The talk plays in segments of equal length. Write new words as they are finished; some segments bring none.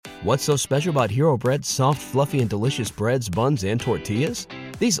What's so special about Hero Bread's soft, fluffy, and delicious breads, buns, and tortillas?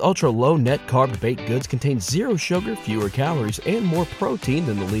 These ultra-low net-carb baked goods contain zero sugar, fewer calories, and more protein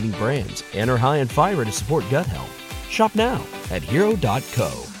than the leading brands, and are high in fiber to support gut health. Shop now at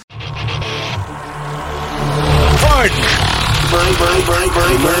Hero.co. Pardon. My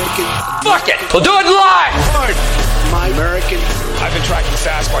American. Fuck it! We'll do it live! Pardon. My American. I've been tracking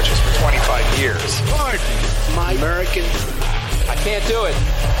Sasquatches for 25 years. Pardon. My American. I can't do it.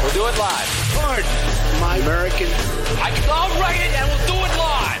 We'll do it live. Pardon. My American. I'll write it and we'll do it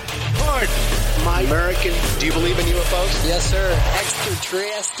live. Pardon. My American. Do you believe in UFOs? Yes, sir.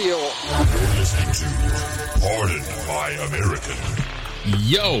 Extraterrestrial. You're listening to Pardon My American.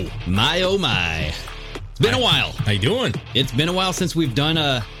 Yo, my oh my. It's been a while. How you doing? It's been a while since we've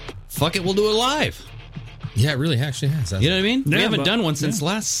done Fuck It, We'll Do It Live. Yeah, it really actually has. You know what I mean? Yeah, we haven't done one since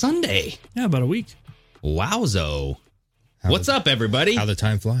last Sunday. Yeah, about a week. Wowzo. What's up, everybody? How the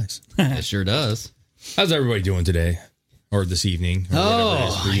time flies. It sure does. How's everybody doing today? Or this evening? Or whatever it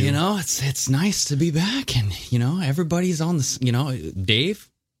is for you. You know, it's nice to be back. And, you know, everybody's on this, you know, Dave,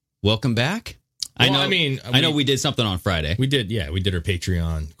 welcome back. Well, I know we did something on Friday. We did our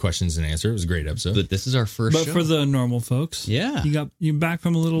Patreon questions and answer. It was a great episode. But this is our first But show. for the normal folks, Yeah. you're back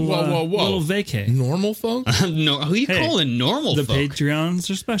from a little little vacay. Normal folk? No, who you Hey, calling normal The folk? Patreons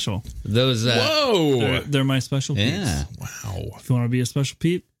are special. Those, Whoa! They're my special peeps. yeah. Wow. If you want to be a special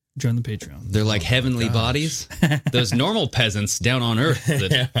peep, join the Patreon. They're like heavenly bodies. Those normal peasants down on earth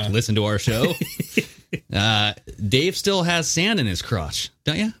that listen to our show. Dave still has sand in his crotch,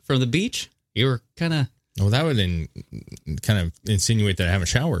 don't you? From the beach? You were kind of... Well, that would kind of insinuate that I haven't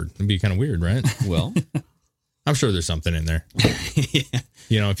showered. It'd be kind of weird, right? Well... I'm sure there's something in there. Yeah.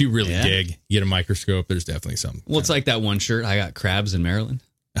 You know, if you really dig, you get a microscope, there's definitely something. Well, it's like that one shirt. I got crabs in Maryland.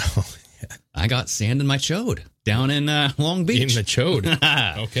 Oh, yeah. I got sand in my chode down in Long Beach. In the chode.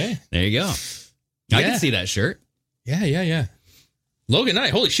 Okay. There you go. I Yeah. can see that shirt. Yeah. Logan Knight,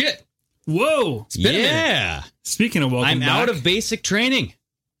 holy shit. Whoa! been a Yeah. Speaking of welcome I'm back, out of basic training.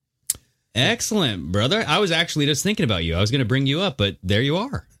 Excellent, brother. I was actually just thinking about you. I was going to bring you up, but there you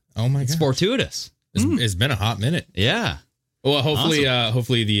are. Oh, my It's God. fortuitous. It's been a hot minute. Yeah. Well,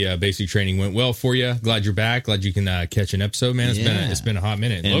 hopefully the basic training went well for you. Glad you're back. Glad you can catch an episode, man. It's been a hot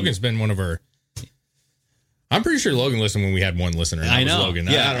minute. And Logan's been one of our. I'm pretty sure Logan listened when we had one listener. And I that was know. Logan.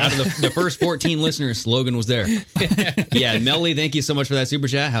 Yeah, out of the first 14 listeners, Logan was there. Yeah, Melly, thank you so much for that super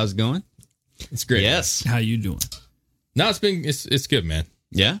chat. How's it going? It's great. Yes. how you doing? No, it's good, man.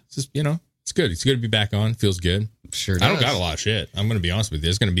 Yeah, It's just, it's good. It's good to be back on. Feels good. sure does. I don't got a lot of shit. I'm going to be honest with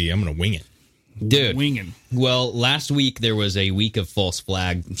you. I'm going to wing it. Dude. Winging. Well, last week there was a week of false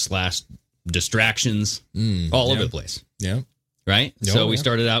flag / distractions all over the place, Yeah. right? Oh, So we yeah.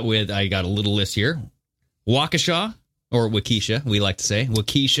 started out with, I got a little list here. Waukesha, or Waukesha, we like to say.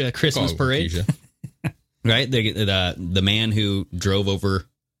 Waukesha Christmas Call it Parade, Waukesha. right? The man who drove over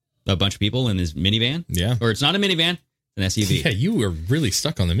a bunch of people in his minivan. Yeah. Or it's not a minivan, an SUV. Yeah, you were really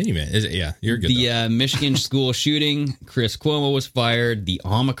stuck on the minivan. Yeah, you're good. The Michigan school shooting, Chris Cuomo was fired. The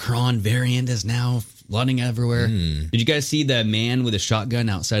Omicron variant is now flooding everywhere. Did you guys see the man with a shotgun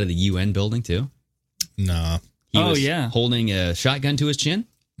outside of the UN building too? Nah. He Oh, was yeah. holding a shotgun to his chin.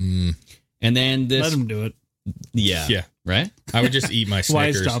 And then this... Let him do it. Yeah. Yeah. Right? I would just eat my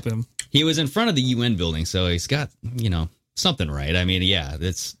Why Snickers. stop him? He was in front of the UN building, so he's got, something right. I mean, yeah,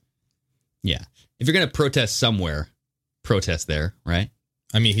 that's... Yeah. If you're going to protest somewhere, protest there, right?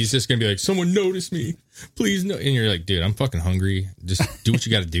 I mean, he's just going to be like, someone notice me. Please no. And you're like, dude, I'm fucking hungry. Just do what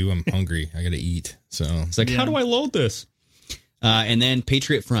you got to do. I'm hungry. I got to eat. So, It's like, Yeah. how do I load this? And then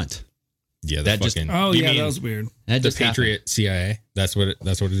Patriot Front. yeah, that just- Oh, you yeah, mean that was weird. That the just happened. Patriot CIA. That's what it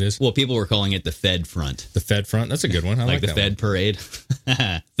is. Well, people were calling it the Fed Front. The Fed Front. That's a good one. I Like like the that Fed Parade.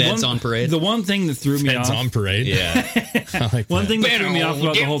 Feds on parade. The one thing that threw me Feds off. on parade. Yeah. I like One that. thing that threw me off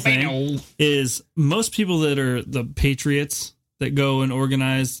about the whole thing is most people that are the patriots that go and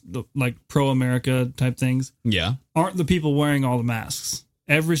organize the like pro-America type things Yeah. aren't the people wearing all the masks.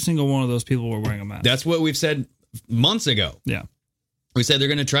 Every single one of those people were wearing a mask. That's what we've said months ago. yeah. We said they're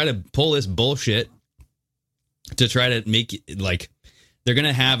going to try to pull this bullshit to try to make it like they're going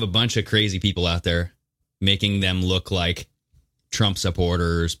to have a bunch of crazy people out there making them look like Trump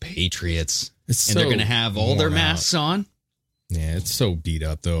supporters, patriots, It's and they're so going to have all their worn masks on. Yeah, it's so beat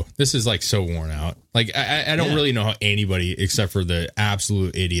up though. This is like so worn out. Like I don't Yeah. really know how anybody, except for the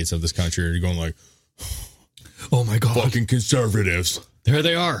absolute idiots of this country, are going like, oh my god, fucking conservatives. There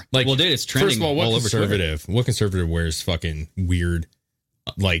they are. Like, well, dude, it's trending First of all, what all over Twitter. conservative? What conservative wears fucking weird,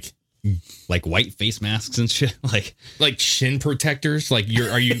 like white face masks and shit. like shin protectors? Like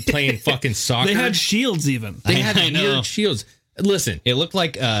are you playing fucking soccer? They had shields even. They had I know. weird shields. Listen, It looked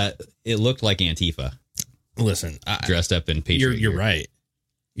like Antifa listen. dressed up in Patriot. You're gear. right.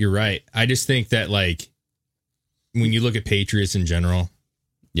 You're right. I just think that like when you look at Patriots in general,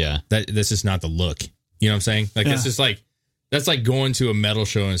 Yeah. that this is not the look. You know what I'm saying? Like Yeah. it's just like that's like going to a metal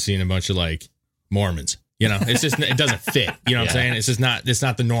show and seeing a bunch of like Mormons. You know, it's just it doesn't fit. You know what I'm Yeah. saying? It's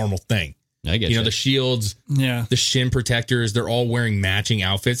not the normal thing. I get You know, the shields, Yeah. the shin protectors, they're all wearing matching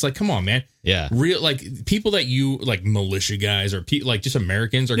outfits. Like, come on, man. Yeah. Real like people that you like militia guys or like just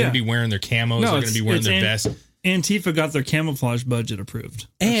Americans are going Yeah. to be wearing their camos. They're going to be wearing their vests. Antifa got their camouflage budget approved.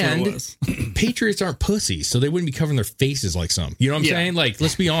 That's what And it was. Patriots aren't pussies, so they wouldn't be covering their faces like some. You know what I'm Yeah. saying? Like,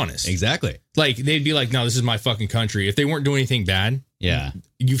 let's be honest. Exactly. Like they'd be like, "No, this is my fucking country." If they weren't doing anything bad, Yeah.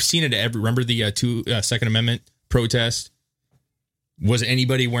 you've seen it. Remember the Second Amendment protest? Was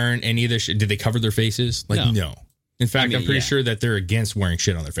anybody wearing any of this shit? Did they cover their faces? Like, No. no. In fact, I mean, I'm pretty yeah. sure that they're against wearing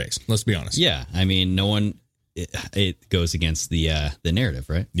shit on their face. Let's be honest. Yeah. I mean, no one. It goes against the narrative,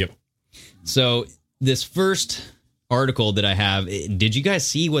 right? Yep. So this first article that I have, did you guys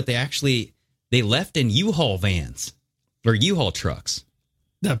see what they left in U-Haul vans or U-Haul trucks?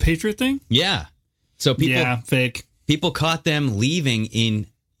 That Patriot thing? Yeah. So Fake. people caught them leaving in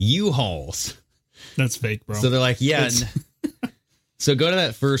U-Hauls. That's fake, bro. So they're like, yeah. So go to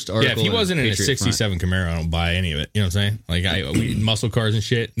that first article. Yeah, if he wasn't in a Patriot 67 Camaro, I don't buy any of it. You know what I'm saying? Like, we muscle cars and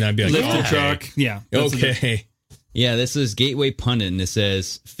shit. And I'd be like, Lift the okay. truck. Yeah. that's Okay. Yeah, this is Gateway Pundit, and it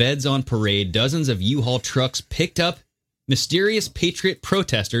says, Feds on parade, dozens of U-Haul trucks picked up mysterious Patriot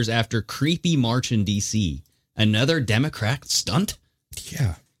protesters after creepy march in D.C. Another Democrat stunt?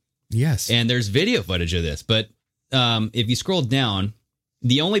 Yeah. Yes. And there's video footage of this, but if you scroll down,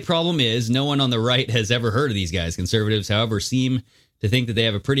 the only problem is no one on the right has ever heard of these guys. Conservatives, however, seem to think that they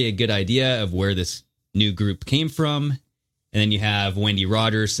have a pretty good idea of where this new group came from. And then you have Wendy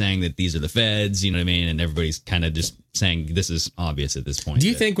Rogers saying that these are the feds, you know what I mean? And everybody's kind of just saying this is obvious at this point. Do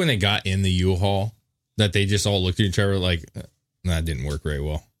you think when they got in the U-Haul that they just all looked at each other like, that didn't work very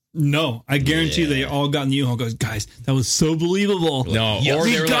well? No, I guarantee they all got in the U-Haul. Goes, guys, that was so believable. No, Yeah, or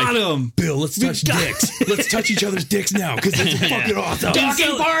we they were got like, him. Bill, let's touch dicks. Let's touch each other's dicks now because it's fucking awesome.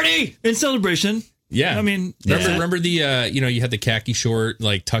 Talking party! In celebration. Yeah. I mean, remember the, you had the khaki short,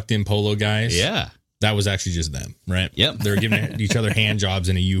 like tucked in polo guys? Yeah. That was actually just them, right? Yep. They were giving each other hand jobs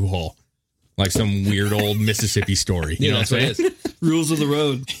in a U-Haul. Like some weird old Mississippi story. You Yeah, know that's what I'm what saying? it is. rules of the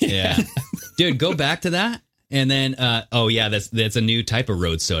road. Yeah. Dude, go back to that. And then, that's a new type of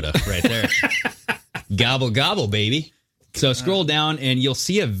road soda right there. Gobble, gobble, baby. So scroll down and you'll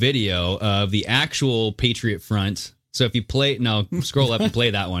see a video of the actual Patriot Front. So if you scroll up and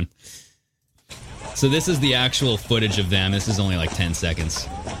play that one. So this is the actual footage of them. This is only like 10 seconds.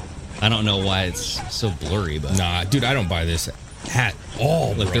 I don't know why it's so blurry, but Nah, dude, I don't buy this at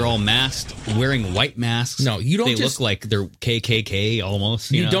all. look, they're all masked, wearing white masks. No, you don't They just- look like they're KKK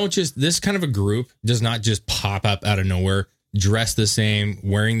almost. You know? don't just, this kind of a group does not just pop up out of nowhere, dress the same,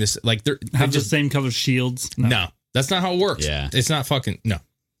 wearing this, like they're Have just, the same color shields. no, that's not how it works. Yeah. It's not fucking, no.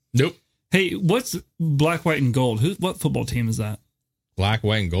 Nope. Hey, what's black, white, and gold? What football team is that? Black,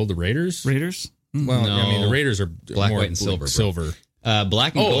 white, and gold, the Raiders? Raiders? Well, No. I mean, the Raiders are Black, more white, and silver, bro. Silver.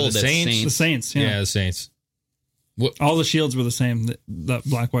 Black and Oh, gold. the that's Saints? The Saints. Yeah, Yeah. the Saints. All the shields were the same. That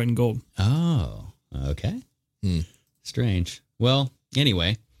black, white, and gold. Oh, okay. Strange. Well,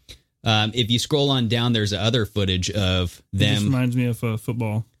 anyway, if you scroll on down, there's other footage of It just them. reminds me of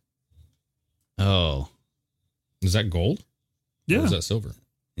football. Oh, Is that gold? Or Yeah. is that silver?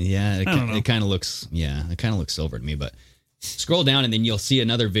 yeah. I don't know. It kind of looks. Yeah, it kind of looks silver to me. But scroll down, and then you'll see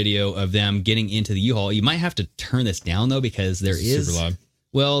another video of them getting into the U-Haul. You might have to turn this down though, because there is Super loud.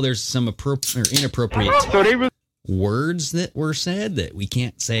 well, there's some inappropriate words that were said that we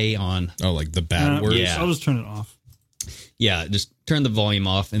can't say on. Oh, like the bad words? yeah. I'll just turn it off. Yeah, just turn the volume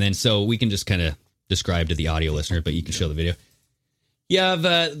off, and then so we can just kind of describe to the audio listener, but you can show the video. You have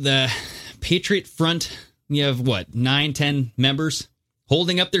the Patriot Front. You have what, 9-10 members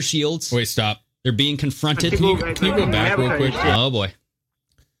holding up their shields. Wait, stop. They're being confronted. Can you go back real quick? Oh boy.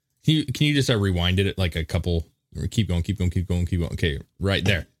 Can you just rewind it like a couple? Or keep going. Okay, right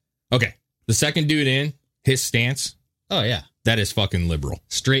there. Okay, the second dude in, his stance, Oh yeah. that is fucking liberal.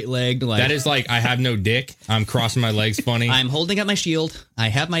 Straight legged. Like That is like, I have no dick. I'm crossing my legs funny. I'm holding up my shield. I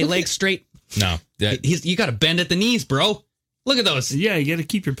have my legs straight. No. That, You got to bend at the knees, bro. Look at those. Yeah, you got to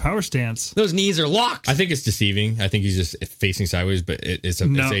keep your power stance. Those knees are locked. I think it's deceiving. I think he's just facing sideways, but it's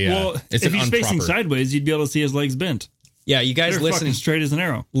No, an if he's facing improper. sideways, you'd be able to see his legs bent. Yeah, you guys They're fucking straight as an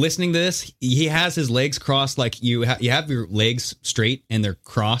arrow. listening to this, he has his legs crossed like you have your legs straight and they're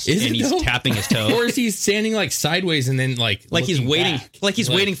crossed, Is and it he's though? tapping his toe. Or is he standing like sideways and then like He's looking waiting, back? like he's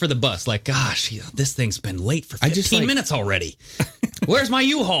waiting for the bus. Like, gosh, this thing's been late for 15 I just, like- minutes already. Where's my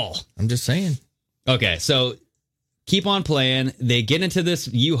U-Haul? I'm just saying. Okay, so keep on playing. They get into this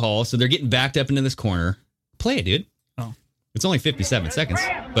U-Haul, so they're getting backed up into this corner. Play it, dude. Oh. It's only 57 seconds,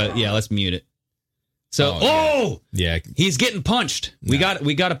 but yeah, let's mute it. So, Yeah. he's getting punched. We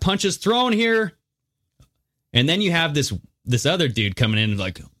got a punches thrown here, and then you have this other dude coming in and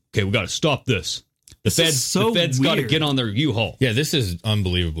like, okay, we got to stop this. The feds got to weird. get on their U-Haul. Yeah, this is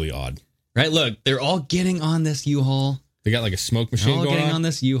unbelievably odd. Right? Look, they're all getting on this U-Haul. They got like a smoke They're machine all going getting on. on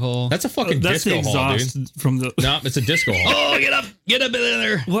this U-Haul. That's a fucking That's the disco hall, exhaust dude. from the. No, it's a disco hall. Oh, get up in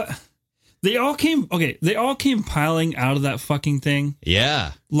there. What? They all came piling out of that fucking thing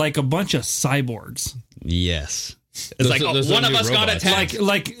Yeah. like a bunch of cyborgs. Yes. It's Those like, are- those one are of new us got robots. attacked.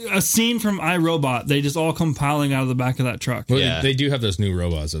 Like a scene from iRobot. They just all come piling out of the back of that truck. Well, Yeah. they do have those new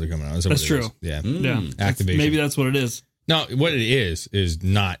robots that are coming out. That's, That's what it true. is. Yeah. Yeah. Activation. Maybe that's what it is. No, what it is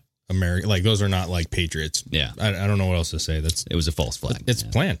not American. Like, those are not like Patriots. Yeah. I don't know what else to say. It was a false flag. It's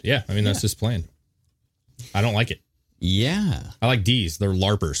planned. Yeah. I mean, that's just planned. I don't like it. Yeah. I like D's. They're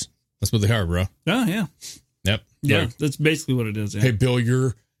LARPers. That's what they are, bro. Oh, yeah. Yep. Yeah. Like, That's basically what it is. Yeah. hey, Bill,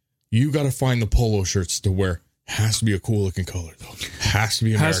 you got to find the polo shirts to wear. Has to be a cool looking color, though. Has to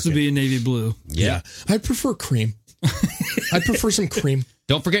be American. Has to be a navy blue. Yeah. I prefer cream. I prefer some cream.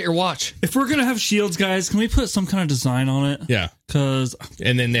 Don't forget your watch. If we're going to have shields, guys, can we put some kind of design on it? Yeah. Because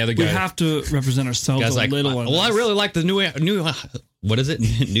And then the other guy. we have to represent ourselves Guys a like, little. well, I really like the new what is it?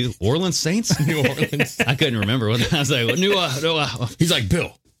 New Orleans Saints? New Orleans. I couldn't remember what I was like. He's like,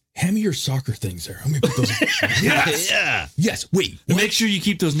 Bill, hand me your soccer things there. I'm going to put those. Yes. Yeah. Yes. Wait. And make sure you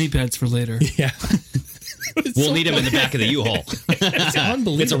keep those knee pads for later. Yeah. We'll need him in the back of the U-Haul. It's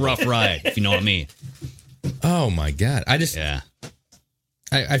unbelievable. It's a rough ride, if you know what I mean. Oh my God. Yeah.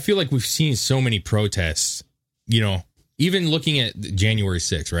 I feel like we've seen so many protests, even looking at January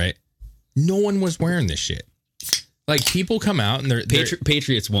 6th, right? No one was wearing this shit. Like, people come out and they're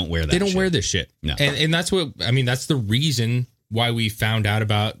Patriots won't wear that. they don't shit. wear this shit. No. And that's what, I mean, that's the reason why we found out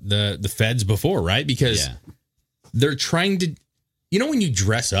about the feds before, right? Because Yeah. they're trying to, when you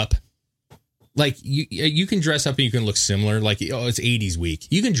dress up, like you can dress up and you can look similar. Like, it's 80s week.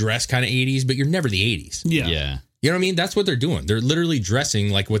 You can dress kind of 80s, but you're never the 80s. Yeah. Yeah. You know what I mean? That's what they're doing. They're literally dressing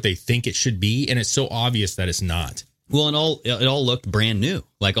like what they think it should be, and it's so obvious that it's not. Well, and it all looked brand new.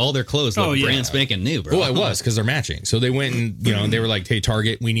 Like, all their clothes looked brand spanking new, bro. Well, it was because they're matching. So they went and they were like, "Hey,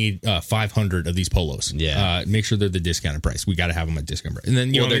 Target, we need 500 of these polos. Yeah. Make sure they're the discounted price. We got to have them at discount price." And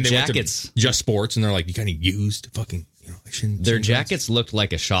then Well, their their they went to jackets- Just Sports, and they're like, "You kind of used fucking I shouldn't." Their jackets looked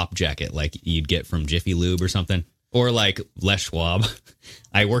like a shop jacket, like you'd get from Jiffy Lube or something, or like Les Schwab.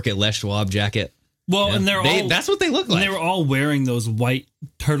 I work at Les Schwab jacket. Well, Yeah. and That's what they look and like. they were all wearing those white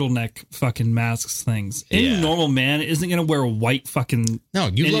turtleneck fucking masks things. Any Yeah. normal man isn't going to wear a white fucking. No,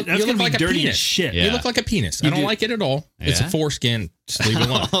 and you look that's gonna like be a dirty penis. as shit. Yeah. You look like a penis. You I don't do. like it at all. It's a Yeah? foreskin. Just leave it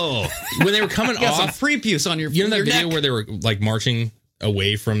alone. Oh, When they were coming you got some off, free puce on your you know that your video neck? where they were like marching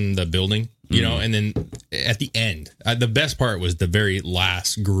away from the building, and then at the end, the best part was the very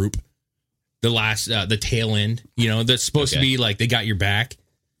last group, the tail end, that's supposed to Okay. be like they got your back.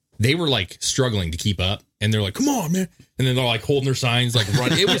 They were like struggling to keep up, and they're like, "Come on, man!" And then they're like holding their signs, like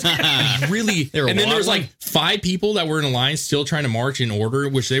running. It was really. They were and then there was wobbling. like 5 people that were in a line, still trying to march in order,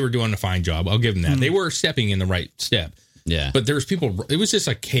 which they were doing a fine job. I'll give them that. They were stepping in the right step. Yeah. But there's people. It was just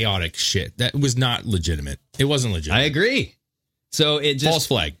a chaotic shit that was not legitimate. It wasn't legitimate. I agree. So it just False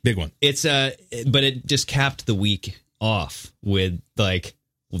flag, big one. It's but it just capped the week off with like,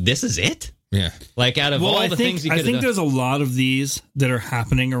 this is it. Yeah. Like, out of all the things you could I have think done. there's a lot of these that are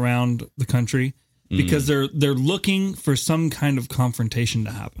happening around the country because they're looking for some kind of confrontation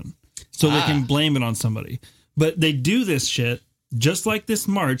to happen, so they can blame it on somebody. But they do this shit just like this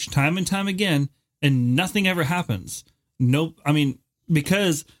march time and time again, and nothing ever happens. Nope. I mean,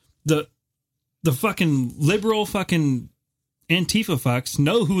 because the fucking liberal fucking Antifa fucks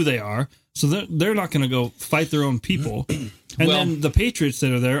know who they are, so they're not going to go fight their own people. And Well- then the patriots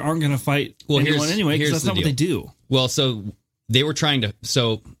that are there aren't going to fight anyone anyway, because that's not what they do. Well, so they were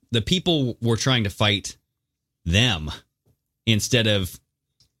so the people were trying to fight them instead of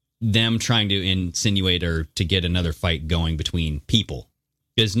them trying to insinuate or to get another fight going between people.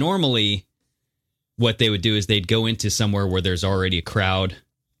 Because normally what they would do is they'd go into somewhere where there's already a crowd.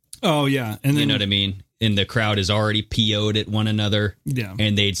 Oh, yeah. And then, You know what I mean? And the crowd is already PO'd at one another. Yeah.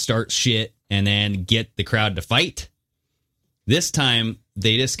 And they'd start shit and then get the crowd to fight. This time,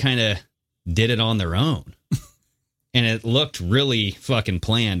 they just kind of did it on their own. and it looked really fucking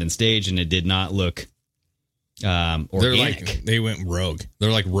planned and staged, and it did not look organic. They went rogue.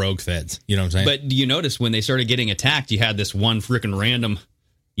 They're like rogue feds. You know what I'm saying? But you notice when they started getting attacked, you had this one freaking random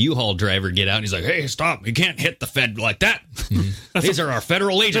U-Haul driver get out, and he's like, "Hey, stop! You can't hit the Fed like that. These are our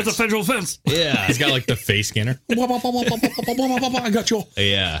federal agents. That's a federal offense." Yeah, he's got like the face scanner. I got you.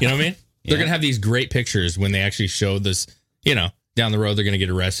 Yeah, you know what I mean? They're gonna have these great pictures when they actually show this. You know, down the road they're gonna get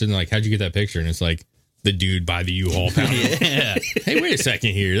arrested, and like, how'd you get that picture? And it's like the dude by the U-Haul pounder. Yeah. Hey, wait a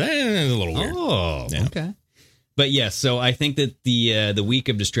second here. That's a little weird. Oh, yeah. Okay. But yes, so I think that the week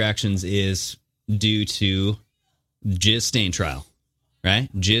of distractions is due to Jizz Stain trial, right?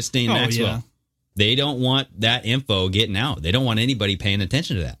 Jizz Stain Maxwell. Yeah. They don't want that info getting out. They don't want anybody paying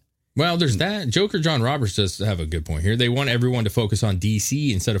attention to that. Well, there's that. Joker John Roberts does have a good point here. They want everyone to focus on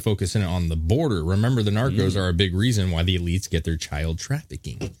D.C. instead of focusing on the border. Remember, the narcos are a big reason why the elites get their child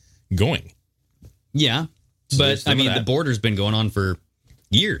trafficking going. Yeah, So but I mean, the border's been going on for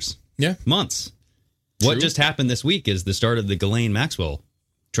years, months. True. What just happened this week is the start of the Ghislaine Maxwell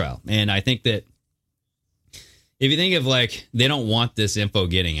trial, and I think that if you think of like they don't want this info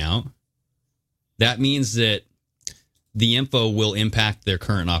getting out, that means that the info will impact their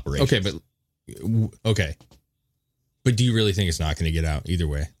current operations. Okay, but do you really think it's not going to get out either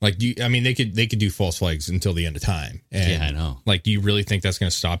way? Like, they could do false flags until the end of time. And yeah, I know. Like, do you really think that's going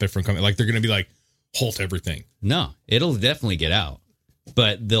to stop it from coming? Like, they're going to be like, halt everything. No, it'll definitely get out,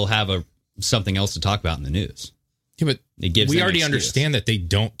 but they'll have something else to talk about in the news. Yeah, but it gives we them already excuse. understand that they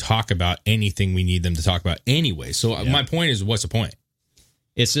don't talk about anything we need them to talk about anyway. So my point is, what's the point?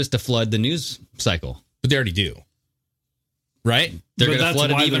 It's just to flood the news cycle. But they already do. Right? They're But going to that's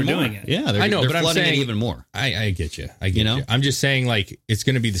flood it why even they're more. doing it. Yeah, I know, they're but I'm flooding saying it even more. I get you. I get know? you. I'm just saying, like, it's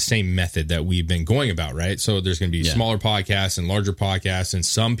going to be the same method that we've been going about, right? So there's going to be smaller podcasts and larger podcasts, and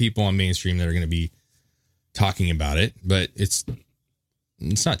some people on mainstream that are going to be talking about it, but it's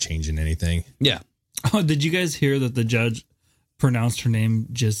not changing anything. Yeah. Oh, did you guys hear that the judge pronounced her name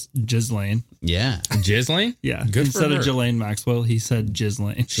Ghislaine? Yeah. Ghislaine? Yeah. Good Instead for her. of Ghislaine Maxwell, he said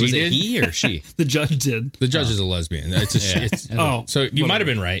Ghislaine. Was it he or she? The judge did. The judge is a lesbian. It's Oh, so you might have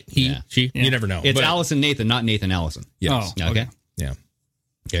been right. He, she, Yeah. you never know. It's But- Allison Nathan, not Nathan Allison. Yes. Oh, Okay. Yeah.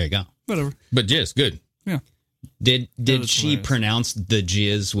 There you go. Whatever. But Jizz, good. Yeah. Did was she hilarious. pronounce the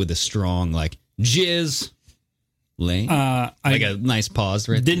jizz with a strong like jizz lane? I like a nice pause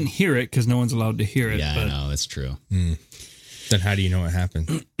right didn't hear it because no one's allowed to hear there? it. Yeah, but I know, that's true. Then how do you know it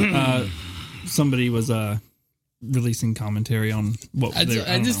happened? somebody was releasing commentary on what they I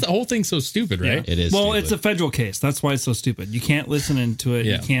don't know. The whole thing's so stupid, right? It is. Well, stupid. it's a federal case. That's why it's so stupid. You can't listen into it.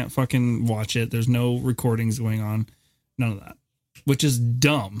 Yeah. You can't fucking watch it. There's no recordings going on. None of that, which is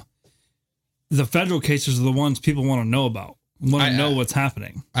dumb. The federal cases are the ones people want to know about. Want to know what's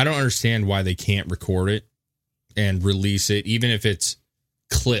happening. I don't understand why they can't record it and release it, even if it's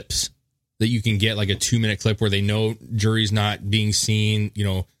clips that you can get, like a 2-minute clip where they know jury's not being seen. You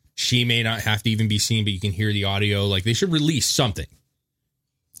know, she may not have to even be seen, but you can hear the audio. Like, they should release something.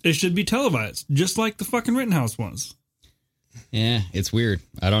 It should be televised, just like the fucking Rittenhouse was. Yeah, it's weird.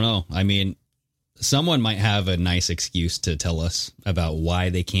 I don't know. I mean, someone might have a nice excuse to tell us about why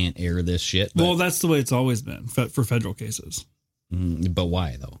they can't air this shit. But, Well, that's the way it's always been for federal cases. but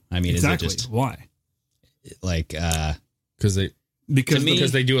why though? I mean, Exactly. is it just Why? like Because Because me-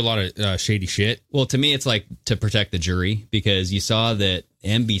 they do a lot of shady shit. well, to me, it's like to protect the jury, because you saw that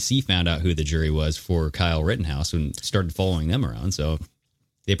NBC found out who the jury was for Kyle Rittenhouse and started following them around. So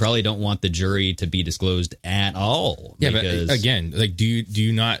they probably don't want the jury to be disclosed at all. Yeah, because, but again, like, do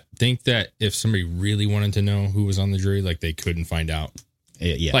you not think that if somebody really wanted to know who was on the jury, like, they couldn't find out?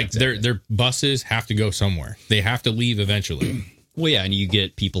 yeah, Like, exactly. their buses have to go somewhere. They have to leave eventually. Well, yeah, and you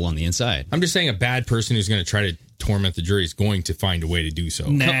get people on the inside. I'm just saying, a bad person who's going to try to torment the jury is going to find a way to do so.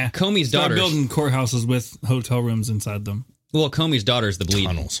 nah, Comey's start daughter. building courthouses with hotel rooms inside them. Well, Comey's daughter is the lead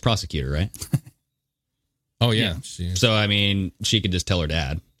Tunnels. prosecutor, right? Oh yeah. So, I mean, she could just tell her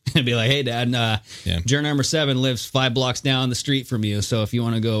dad and be like, hey, Dad, juror number 7 lives 5 blocks down the street from you. So if you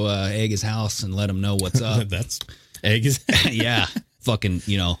want to go egg his house and let him know what's up. That's egg is. Yeah. Fucking,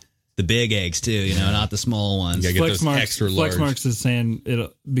 the big eggs, too, not the small ones. Yeah, get those extra large. Flexmarks is saying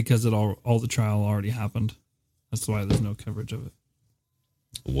it because all the trial already happened. That's why there's no coverage of it.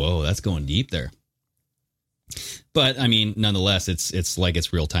 Whoa, that's going deep there. But, I mean, nonetheless, it's like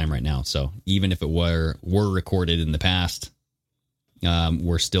it's real time right now. So even if it were recorded in the past,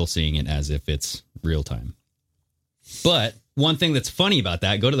 we're still seeing it as if it's real time. But one thing that's funny about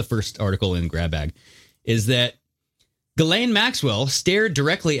that, go to the first article in Grab Bag, is that Ghislaine Maxwell stared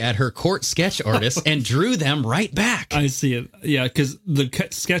directly at her court sketch artist and drew them right back. I see it. Yeah, because the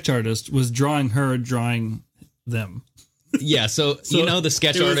sketch artist was drawing them. Yeah, so you know the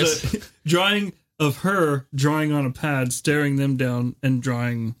sketch it was artist. a drawing of her drawing on a pad, staring them down, and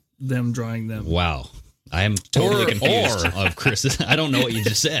drawing them. Wow. I am totally confused of Chris. I don't know what you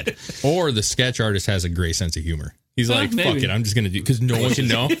just said. Or the sketch artist has a great sense of humor. He's like, maybe. fuck it, I'm just going to do, because no one can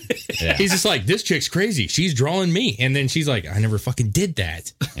know. Yeah. He's just like, this chick's crazy. She's drawing me. And then she's like, I never fucking did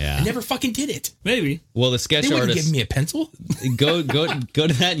that. Yeah. I never fucking did it. Maybe. Well, the sketch They wouldn't artist. give me a pencil. Go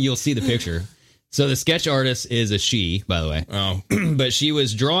to that and you'll see the picture. So the sketch artist is a she, by the way. Oh. But she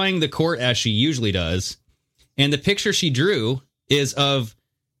was drawing the court as she usually does. And the picture she drew is of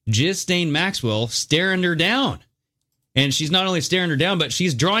Ghislaine Maxwell staring her down. And she's not only staring her down, but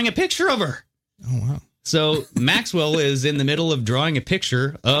she's drawing a picture of her. Oh, wow. So Maxwell is in the middle of drawing a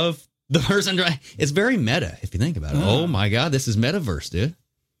picture of the person drawing. It's very meta, if you think about it. Oh my God, this is metaverse, dude.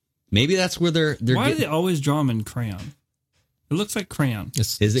 Maybe that's where they're Why do they always draw them in crayon? It looks like crayon.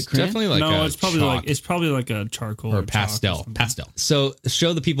 Is it crayon? Definitely like no, a it's probably chalk like a charcoal or chalk pastel. something. Pastel. So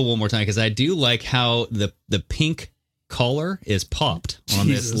show the people one more time, because I do like how the pink collar is popped on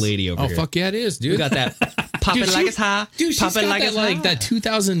Jesus. this lady over Oh, here. fuck yeah, it is, dude. We got that pop Dude, it like it's hot. Dude, she's pop got it like that, it's like hot. that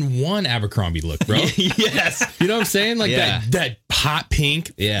 2001 Abercrombie look, bro. Yes. You know what I'm saying? Like Yeah. that hot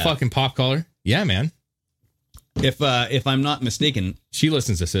pink fucking pop color. Yeah, man. If I'm not mistaken, She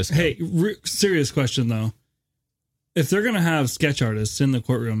listens to Cisco. Hey, serious question though. If they're gonna have sketch artists in the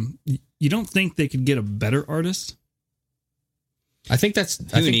courtroom, you don't think they could get a better artist? I think that's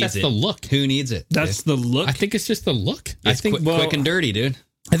who the needs it? look. Who needs it? That's the look. I think it's just the look. I It's think quick and dirty, dude.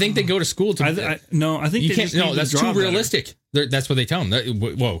 I think they go to school to. I think you they can't. just need No, to that's draw too better. realistic. That's what they tell them.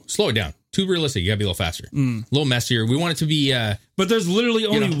 Whoa, slow it down. Too realistic. You gotta be a little faster. A little messier. We want it to be. But there's literally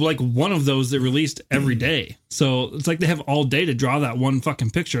only know. like one of those that released every day. So it's like they have all day to draw that one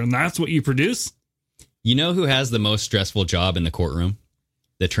fucking picture, and that's what you produce. You know who has the most stressful job in the courtroom?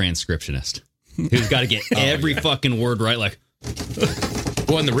 The transcriptionist. Who's got to get every fucking word right. Like,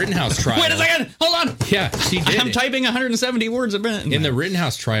 Well, in the Rittenhouse trial. wait a second, hold on. Yeah, she did. I'm typing 170 words a minute. In the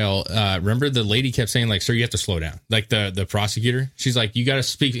Rittenhouse trial, remember the lady kept saying, like, sir, you have to slow down. Like the prosecutor, she's like, you got to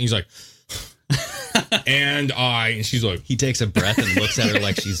speak. And he's like, and she's like, He takes a breath and looks at her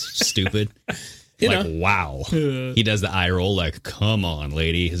like she's stupid. Like, wow. He does the eye roll like, come on,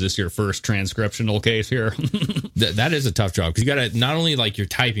 lady. Is this your first transcriptional case here? that is a tough job because you got to not only like you're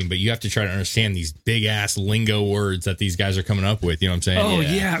typing, but you have to try to understand these big ass lingo words that these guys are coming up with. You know what I'm saying? Oh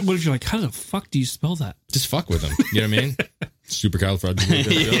yeah. What if you're like, how the fuck do you spell that? Just fuck with them. You know what I mean?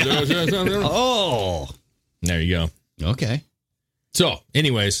 Supercalifragilistic. Oh. There you go. Okay. So,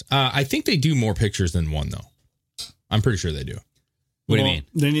 anyways, I think they do more pictures than one, though. I'm pretty sure they do. What do Well, you mean?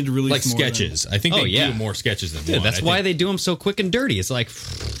 They need to release Like more sketches. I think Oh, they yeah. do more sketches than Dude, one. that's why they do them so quick and dirty. It's like,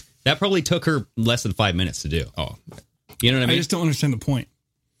 that probably took her less than 5 minutes to do. Oh, You know what I I mean? just don't understand the point.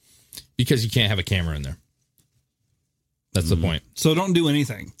 because you can't have a camera in there. That's the point. So don't do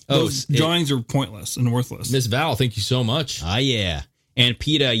anything. Oh, Those drawings are pointless and worthless. Miss Val, thank you so much. Ah, yeah. And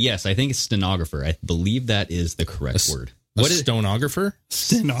PETA, yes, I think it's stenographer. I believe that is the correct word. What What is is stenographer?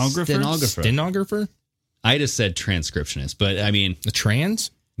 Stenographer? stenographer? Stenographer? I just said transcriptionist, but I mean, A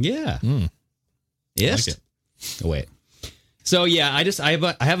trans? yeah. Hmm. Yes. like it. Oh, wait. So yeah, I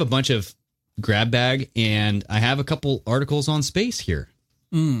have a bunch of grab bag, and I have a couple articles on space here.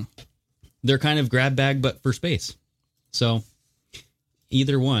 They're kind of grab bag, but for space. So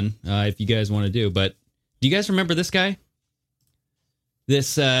either one, if you guys want to do. But do you guys remember this guy?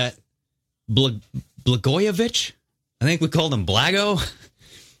 This Blagojevich? I think we called him Blago.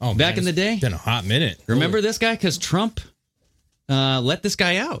 Oh, Back in the day? Been a hot minute. Remember this guy? Because Trump let this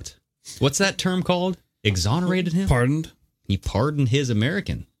guy out. What's that term called? Exonerated him? Pardoned? He pardoned his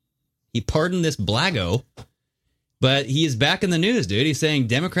American. He pardoned this Blago, but he is back in the news, dude. He's saying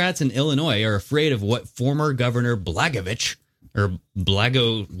Democrats in Illinois are afraid of what former Governor Blagojevich or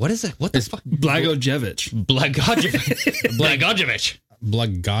Blago. What is it? What the fuck? Blagojevich. Blagojevich. Blagojevich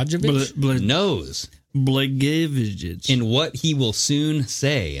Blagojevich? knows Blagojevich. in what he will soon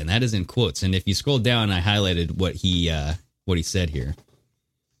say, and that is in quotes. And if you scroll down, I highlighted what he said here.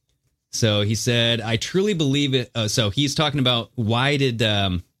 So he said, "I truly believe it." So he's talking about why did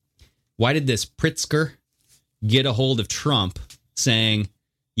this Pritzker get a hold of Trump, saying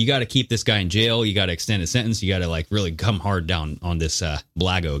you got to keep this guy in jail, you got to extend his sentence, you got to like really come hard down on this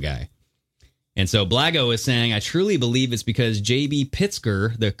Blago guy. And so Blago is saying, "I truly believe it's because J.B.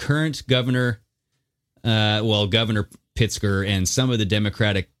 Pritzker, the current governor, Governor Pritzker, and some of the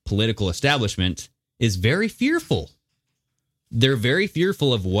Democratic political establishment is very fearful. They're very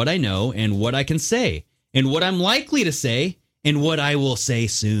fearful of what I know and what I can say and what I'm likely to say and what I will say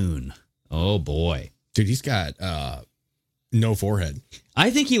soon." Oh, boy. Dude, he's got no forehead.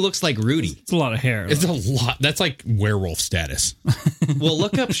 I think he looks like Rudy. It's a lot of hair. It's a lot. That's like werewolf status. Well,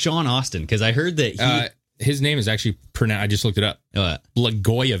 look up Sean Austin, because I heard that his name is actually pronounced. I just looked it up.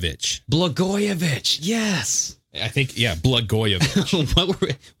 Blagojevich. Blagojevich. Yes. I think, yeah, Blagojevich. What were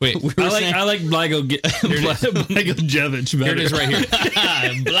we were saying? I like Blagojevich better. Here it is right here.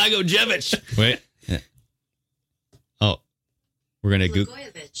 Blagojevich. Wait. Oh, we're going to go.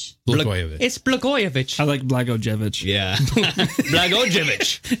 Blagojevich. It's Blagojevich. I like Blagojevich. Yeah.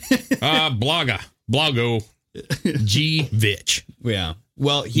 Blagojevich. Blago. G-Vich. Yeah.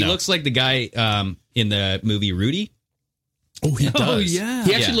 Well, he looks like the guy in the movie Rudy. Oh, he does. Oh, yeah.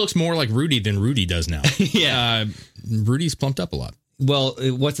 He actually looks more like Rudy than Rudy does now. Yeah. Rudy's plumped up a lot. Well,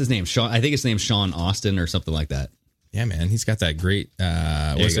 what's his name? Sean. I think his name's Sean Austin or something like that. Yeah, man. He's got that great,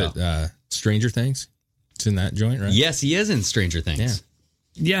 Stranger Things? It's in that joint, right? Yes, he is in Stranger Things.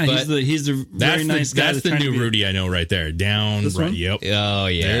 Yeah, But he's the very nice guy. That's the new Rudy I know right there. Down, This right. one? Yep. Oh,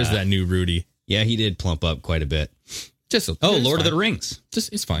 yeah. There's that new Rudy. Yeah, he did plump up quite a bit. Just Lord of the Rings.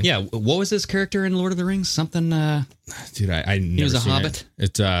 It's fine. Yeah, what was his character in Lord of the Rings? Something. Dude, I never was a seen hobbit? It.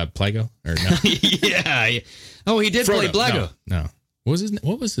 It's Plago or no? Yeah. Oh, he did play Blago. No.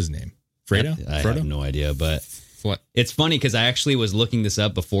 What was his name? Fredo? I Frodo? have no idea, but What? it's funny because I actually was looking this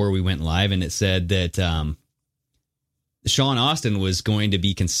up before we went live, and it said that Sean Austin was going to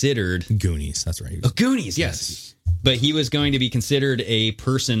be considered Goonies. That's right. Goonies. Yes. But he was going to be considered a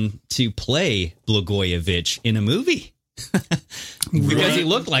person to play Blagojevich in a movie because he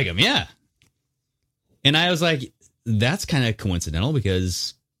looked like him. Yeah. And I was like, that's kind of coincidental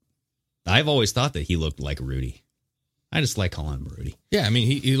because I've always thought that he looked like Rudy. I just like calling him Rudy. Yeah, I mean,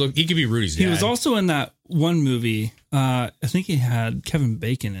 he could be Rudy's dad. He was also in that one movie. I think he had Kevin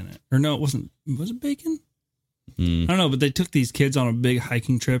Bacon in it. Or no, it wasn't. Was it Bacon? I don't know, but they took these kids on a big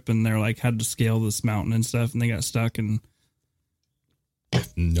hiking trip and they're like had to scale this mountain and stuff, and they got stuck. And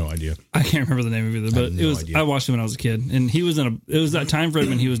no idea. I can't remember the name of it, but no it was. idea. I watched it when I was a kid, and he was in a. It was that time frame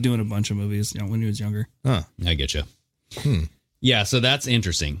when he was doing a bunch of movies, when he was younger. Huh. I get you. Yeah, so that's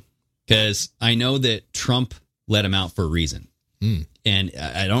interesting because I know that Trump let him out for a reason. And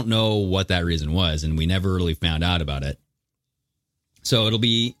I don't know what that reason was, and we never really found out about it. So it'll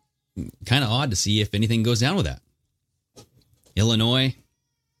be kind of odd to see if anything goes down with that. Illinois,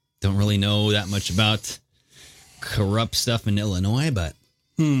 don't really know that much about corrupt stuff in Illinois, but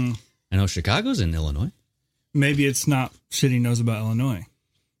I know Chicago's in Illinois. Maybe it's not shit he knows about Illinois.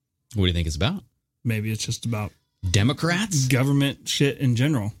 What do you think it's about? Maybe it's just about Democrats? government shit in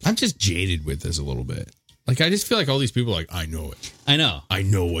general. I'm just jaded with this a little bit. Like, I just feel like all these people are like, I know it. I know. I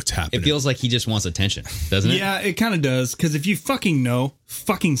know what's happening. It feels like he just wants attention, doesn't it? Yeah, it kind of does. Because if you fucking know,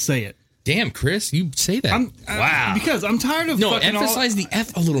 fucking say it. Damn, Chris, you say that. Wow. Because I'm tired of no, fucking emphasize the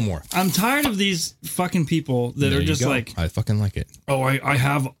F a little more. I'm tired of these fucking people that There are you just go. like, I fucking like it. oh, I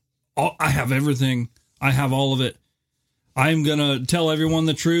have everything. I have all of it. I'm gonna tell everyone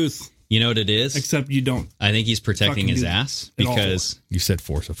the truth. You know what it is? Except you don't. I think he's protecting Fucking his do ass it all. because You said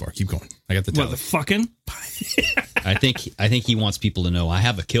 4 so far. Keep going. I got the What tally. the fucking? I think he wants people to know I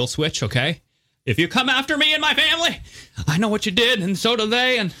have a kill switch, okay? If you come after me and my family, I know what you did, and so do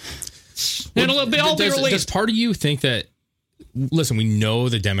they, and it'll be all be Does released. part of you think that, listen, we know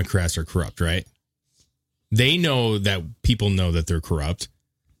the Democrats are corrupt, right? They know that people know that they're corrupt.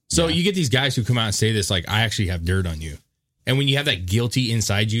 So you get these guys who come out and say this, like, I actually have dirt on you. And when you have that guilty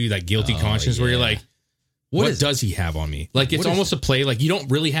inside you, that guilty conscience where you're like, what does he have on me? Like, it's almost a play. Like, you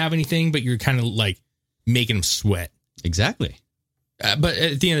don't really have anything, but you're kind of like making him sweat. Exactly. But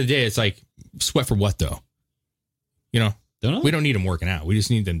at the end of the day, it's like, sweat for what, though? You know? Don't know. We don't need them working out. We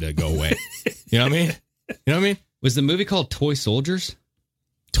just need them to go away. You know what I mean? You know what I mean? Was the movie called Toy Soldiers?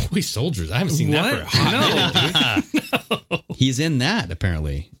 Toy Soldiers. I haven't seen that for a hot minute, dude. He's in that,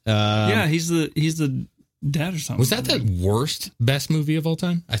 apparently. Yeah, he's the dad or something. Was that the worst best movie of all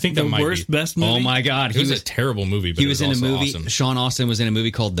time? I think that the might worst be. best movie? Oh, my God. It was a terrible movie, but he it was was in a also movie. awesome. Sean Austin was in a movie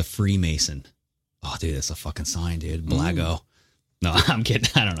called The Freemason. Oh, dude, that's a fucking sign, dude. Blago. No, I'm kidding.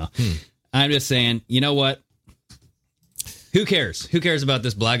 I don't know. I'm just saying, you know what? Who cares? Who cares about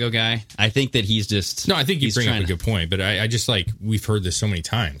this Blago guy? I think that he's just... No, I think you he's bring up trying a good point, but I just like, we've heard this so many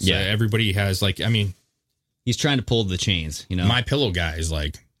times. Yeah. Everybody has like, I mean... He's trying to pull the chains, you know? My Pillow guy is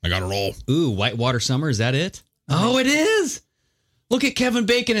like, I got to roll. Ooh, Whitewater Summer, is that it? Oh, it is! Look at Kevin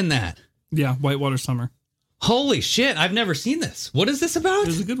Bacon in that. Yeah, Whitewater Summer. Holy shit, I've never seen this. What is this about? It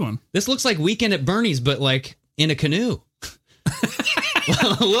was a good one. This looks like Weekend at Bernie's, but like in a canoe.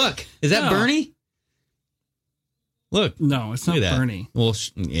 Look, is that No. Bernie? Look. No, it's Look not at that. Bernie. Well,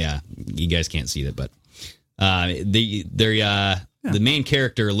 yeah, you guys can't see it, but the main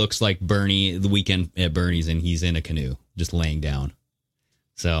character looks like Bernie, the Weekend at Bernie's, and he's in a canoe. just laying down.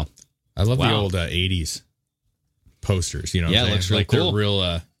 So I love the Wow. old 80s posters. You know, what Yeah, I'm it looks saying? really Like, they're cool.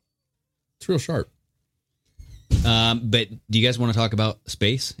 real. It's real sharp. But do you guys want to talk about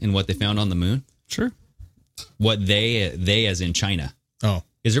space and what they found on the moon? Sure. What they as in China. Oh,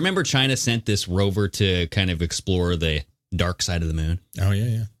 Because remember, China sent this rover to kind of explore the dark side of the moon. oh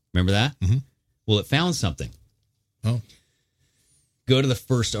yeah. Remember that? Mm-hmm. Well, it found something. Oh, Go to the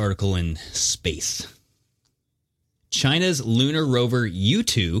first article in Space. China's lunar rover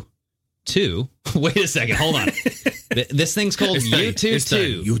U2. Wait a second. Hold on. This thing's called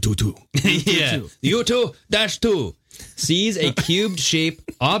U2. U22. Yeah. U2-2 sees a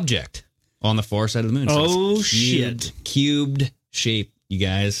cubed-shaped object on the far side of the moon. So Oh, it's shit. Cubed shape, you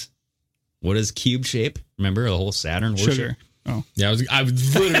guys. What is cube shape? Remember the whole Saturn worship? Sugar. Oh. Yeah, I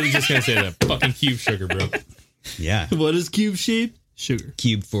was literally just gonna say that. Fucking cube sugar, bro. Yeah. What is cube shape? Sugar.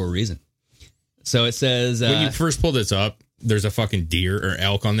 Cube for a reason. So it says... When you first pulled this up, there's a fucking deer or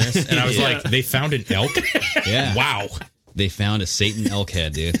elk on this, and I was like, they found an elk. yeah. Wow. They found a Satan elk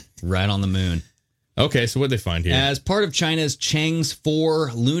head, dude, right on the moon. Okay, so what'd they find here? As part of China's Chang's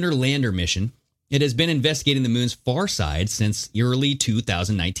 4 lunar lander mission, it has been investigating the moon's far side since early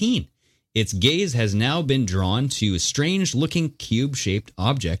 2019. Its gaze has now been drawn to a strange-looking cube-shaped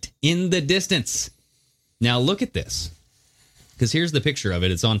object in the distance. Now look at this, because here's the picture of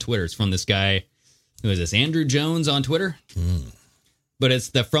it. It's on Twitter. It's from this guy, who is this, Andrew Jones on Twitter? But it's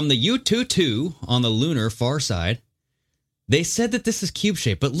from the U2-2 on the lunar far side. They said that this is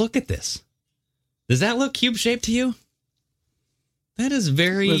cube-shaped, but look at this. Does that look cube-shaped to you? That is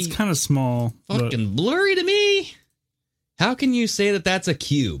very It's kind of small. but- fucking blurry to me. How can you say that that's a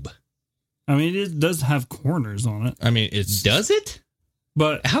cube? I mean, it does have corners on it. I mean, it's. Does it?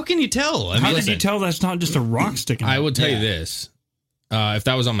 But How can you tell? I how mean, did you tell that's not just a rock sticking I out? would tell Yeah. you this. If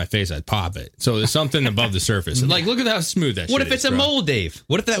that was on my face, I'd pop it. So there's something above the surface. Like, look at how smooth that shit what if it's is, a bro. mole, Dave?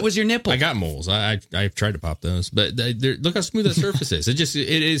 What if that was your nipple? I got moles. I've tried to pop those, but look how smooth that surface is. It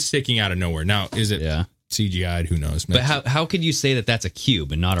is sticking out of nowhere. Now, is it Yeah. CGI'd? Who knows? But how could you say that that's a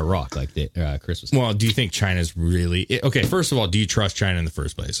cube and not a rock like Chris was saying? Well, do you think China's really okay? First of all, do you trust China in the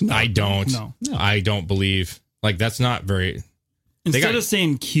first place? I don't. No. I don't believe. Like, that's not very. Instead got- of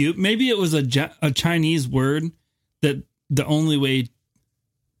saying cube, maybe it was a Chinese word that the only way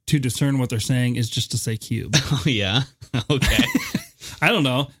to discern what they're saying is just to say cube. Oh, yeah. Okay. I don't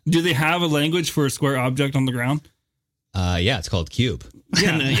know. Do they have a language for a square object on the ground? Yeah, it's called cube.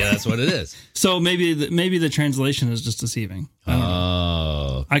 Yeah. Yeah, that's what it is. So maybe the translation is just deceiving. I don't know.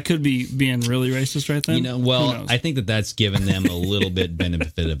 Oh. I could be being really racist right then. You know, Who well, knows? I think that's given them a little bit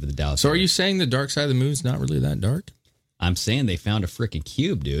benefit of the doubt. So, are you saying the dark side of the moon's not really that dark? I'm saying they found a freaking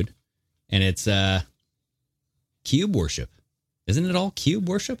cube, dude. And it's cube worship. Isn't it all cube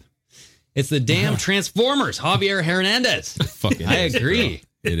worship? It's the damn Transformers, Javier Hernandez. Fucking. I agree.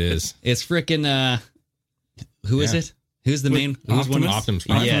 It is. It's freaking who is Yeah. it? Who's the main who's one? Optimus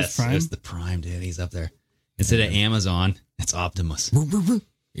Prime. Yes, Prime? it's the Prime, dude. He's up there. Instead of Amazon, it's Optimus.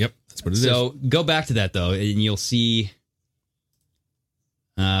 Yep, that's what it is. So go back to that though, and you'll see.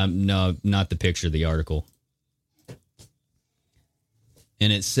 No, not the picture, the article.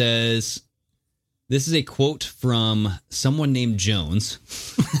 And it says, this is a quote from someone named Jones.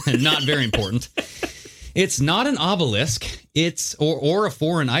 Not very important. It's not an obelisk. It's or a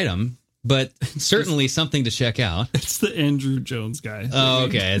foreign item, but certainly something to check out. it's the Andrew Jones guy. Oh,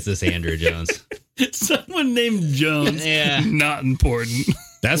 okay. It's this Andrew Jones. Someone named Jones. Yeah. Not important.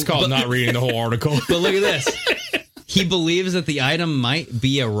 that's called not reading the whole article. But look at this. He believes that the item might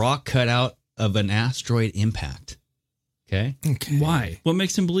be a rock cut out of an asteroid impact. Okay. Why? What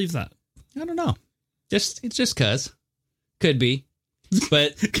makes him believe that? I don't know. It's just cuz. Could be.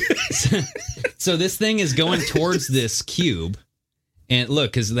 But so this thing is going towards this cube. And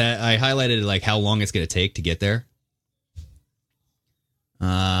look, because that I highlighted like how long it's going to take to get there.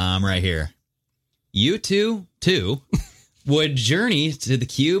 Right here. U2 would journey to the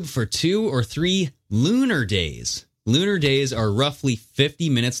cube for 2 or 3 lunar days. Lunar days are roughly 50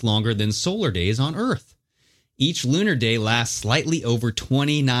 minutes longer than solar days on Earth. Each lunar day lasts slightly over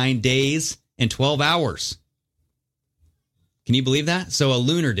 29 days and 12 hours. Can you believe that? So a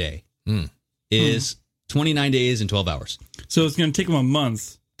lunar day is 29 days and 12 hours. So it's going to take them a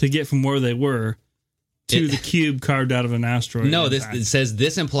month to get from where they were to the cube carved out of an asteroid. No, impact. it says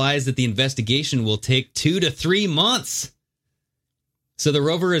this implies that the investigation will take 2 to 3 months. So the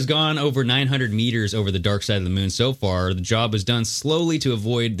rover has gone over 900 meters over the dark side of the moon so far. The job was done slowly to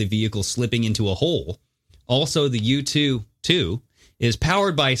avoid the vehicle slipping into a hole. Also, the U2 is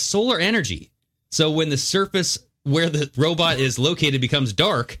powered by solar energy. So when the surface where the robot is located becomes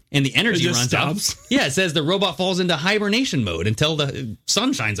dark and the energy just runs stops. out. Yeah, it says the robot falls into hibernation mode until the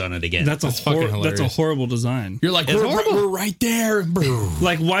sun shines on it again. That's fucking hilarious. That's a horrible design. You're like, It's we're horrible. right there.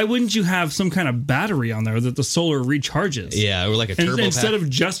 Like, why wouldn't you have some kind of battery on there that the solar recharges? Yeah, or like a turbo Instead pack. of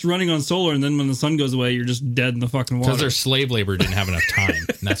just running on solar, and then when the sun goes away, you're just dead in the fucking water. Because their slave labor didn't have enough time.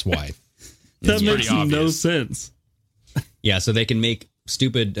 And that's why. That It's makes pretty no obvious. sense. Yeah, so they can make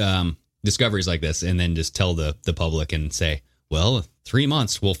stupid discoveries like this and then just tell the public and say, well, 3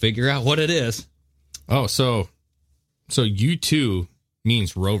 months, we'll figure out what it is. Oh, so U2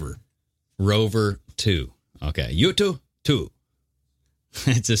 means rover. Rover 2. Okay, U2, 2.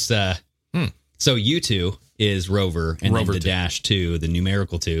 It's just, so U2 is rover, and Rover then the 2. -2, the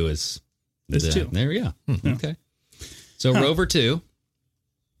numerical 2 is It's 2. There we go. Okay. So Rover 2.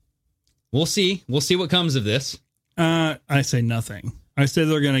 We'll see. We'll see what comes of this. I say nothing. I say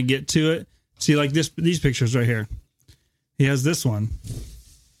they're going to get to it. See, like these pictures right here. He has this one.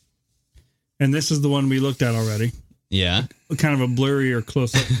 And this is the one we looked at already. Yeah. Kind of a blurry or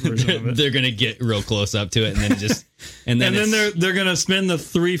close-up version of it. They're going to get real close up to it and then just... And then they're going to spend the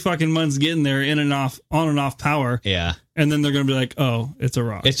 3 fucking months getting there on and off power. Yeah. And then they're going to be like, oh, it's a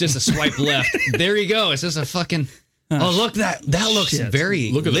rock. It's just a swipe left. There you go. It's just a fucking... Oh, look, that looks shit.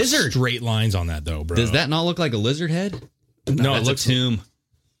 very Look at lizard. the straight lines on that, though, bro. Does that not look like a lizard head? No, That's it looks a tomb.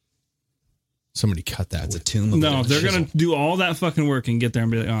 Somebody cut that. It's a with- tomb. Of No, a they're chisel. going to do all that fucking work and get there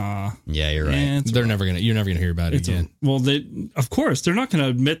and be like, ah. Yeah, you're right. eh, it's a They're rock. never gonna. You're never gonna hear about it It's a- again. well, of course, they're not going to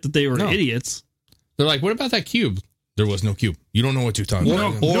admit that they were No. idiots. They're like, what about that cube? There was no cube. You don't know what you're talking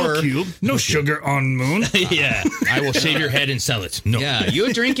about. No cube. No sugar on moon. Yeah. I will shave your head and sell it. No. Yeah,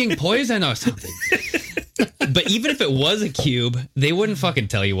 you're drinking poison or something. But even if it was a cube, they wouldn't fucking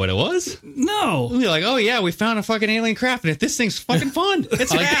tell you what it was. No. They'd be like, oh yeah, we found a fucking alien craft in it. This thing's fucking fun.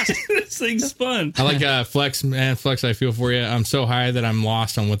 It's fast. This thing's fun. I like Flex, man. Flex, I feel for you. I'm so high that I'm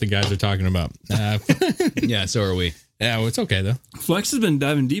lost on what the guys are talking about. Yeah, so are we. Yeah, well, it's okay, though. Flex has been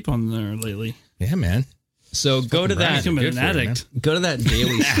diving deep on there lately. Yeah, man. So go to that. Becoming an good for you, addict. Go to that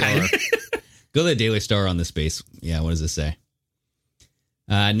Daily Star. Go to the Daily Star on the space. Yeah, what does this say?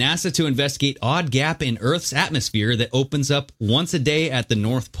 NASA to investigate odd gap in Earth's atmosphere that opens up once a day at the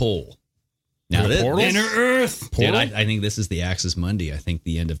North Pole. Now, The portal? Inner Earth. dude, I think this is the Axis Mundi. I think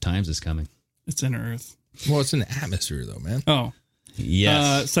the end of times is coming. It's Inner Earth. Well, it's in the atmosphere, though, man. Oh.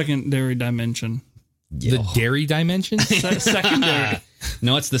 Yes. Secondary dimension. The dairy dimension? Secondary.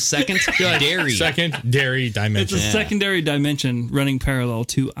 No, it's the second dairy. Secondary It's dimension. a secondary dimension running parallel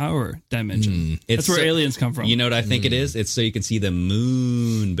to our dimension. It's That's where so- aliens come from. You know what I think it is? It's so you can see the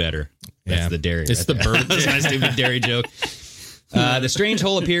moon better. That's Yeah. the dairy. It's the bird. That's my stupid dairy joke. The strange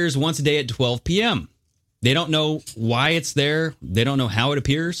hole appears once a day at 12 p.m. They don't know why it's there. They don't know how it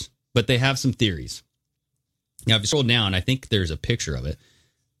appears, but they have some theories. Now, if you scroll down, I think there's a picture of it.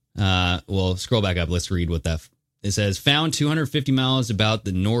 Well, scroll back up. Let's read what that... It says, found 250 miles about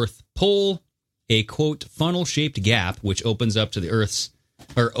the North Pole, a, quote, funnel-shaped gap, which opens up to the Earth's...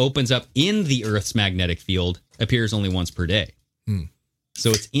 or opens up in the Earth's magnetic field, appears only once per day. So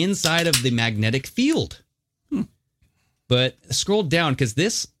it's inside of the magnetic field. But scroll down, because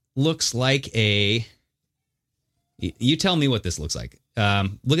this looks like a... You tell me what this looks like.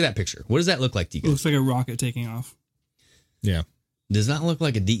 Look at that picture. What does that look like to you It guys? looks like a rocket taking off. Yeah. Does that look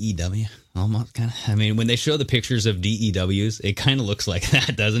like a DEW? Almost kind of. I mean, when they show the pictures of DEWs, it kind of looks like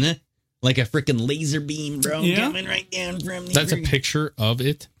that, doesn't it? Like a freaking laser beam, bro, Yeah. coming right down from the... That's a picture of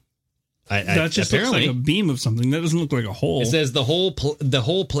it. That just looks like a beam of something. That doesn't look like a hole. It says the whole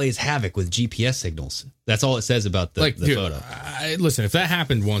plays havoc with GPS signals. That's all it says about the Dude, photo. Listen, if that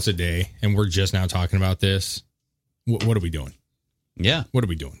happened once a day and we're just now talking about this, what are we doing? Yeah. What are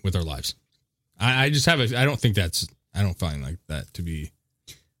we doing with our lives? I just have I don't think that's... I don't find like that to be...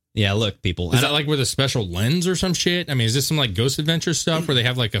 Yeah, look, people. Is that like with a special lens or some shit? I mean, is this some like Ghost Adventure stuff where they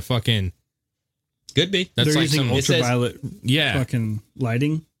have like a fucking... Could be. That's They're like using some... ultraviolet Yeah. fucking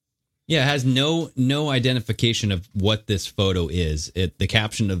lighting. Yeah, it has no identification of what this photo is. The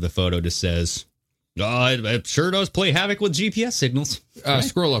caption of the photo just says, "Oh, it sure does play havoc with GPS signals."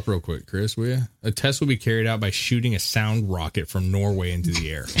 Scroll up real quick, Chris, will you? A test will be carried out by shooting a sound rocket from Norway into the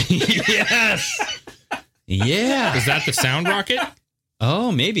air. Yes. Yeah. Is that the sound rocket?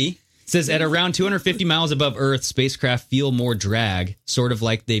 Oh, maybe. It says at around 250 miles above Earth, spacecraft feel more drag, sort of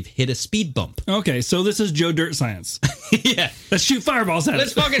like they've hit a speed bump. Okay, so this is Joe Dirt Science. Yeah. Let's shoot fireballs at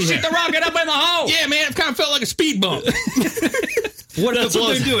Let's it. fucking shoot the rocket up in the hole. Yeah, man, it kind of felt like a speed bump. What if That's it what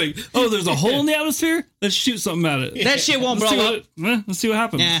blows? they're doing. Oh, there's a hole in the atmosphere? Let's shoot something at it. That shit won't Let's blow up. Let's see what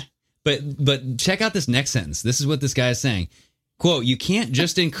happens. Nah. But check out this next sentence. This is what this guy is saying. quote, you can't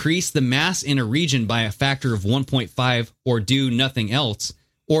just increase the mass in a region by a factor of 1.5 or do nothing else,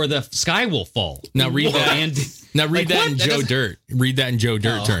 or the sky will fall. Now read that. Like, that what? in That Joe doesn't- Dirt. Read that in Joe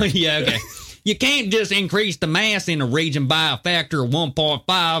Dirt terms. Yeah, okay. You can't just increase the mass in a region by a factor of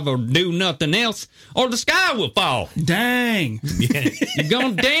 1.5 or do nothing else, or the sky will fall. Dang. You're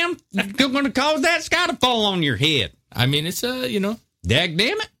gonna cause that sky to fall on your head. I mean, it's Dag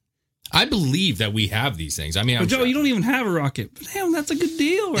damn it. I believe that we have these things. I mean, But Joe, you don't even have a rocket. But damn, that's a good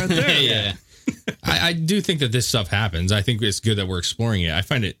deal right there. Yeah. I do think that this stuff happens. I think it's good that we're exploring it. I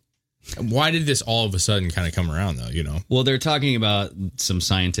find it. Why did this all of a sudden kind of come around, though? You know. Well, they're talking about some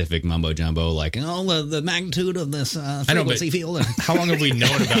scientific mumbo jumbo, like the magnitude of this frequency field. How long have we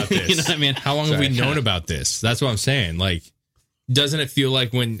known about this? You know what I mean? How long have we known about this? That's what I'm saying. Like, doesn't it feel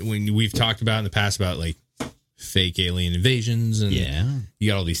like when we've talked about in the past about like fake alien invasions and you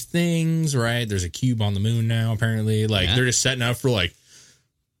got all these things, right? There's a cube on the moon now, apparently. Like they're just setting up for like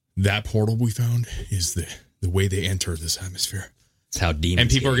that portal we found is the way they enter this atmosphere. It's how demons. And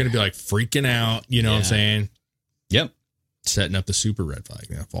people are going to be like freaking out. You know what I'm saying? Yep. Setting up the super red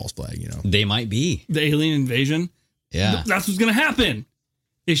flag, false flag. You know, They might be. The alien invasion. Yeah. That's what's going to happen.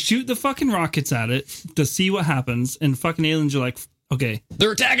 They shoot the fucking rockets at it to see what happens. And fucking aliens are like, okay,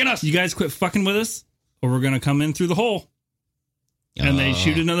 They're attacking us. you guys quit fucking with us or we're going to come in through the hole. And they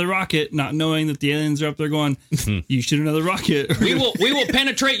shoot another rocket, not knowing that the aliens are up there going, you shoot another rocket. We will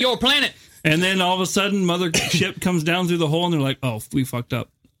penetrate your planet. And then all of a sudden, mother ship comes down through the hole and they're like, oh, we fucked up.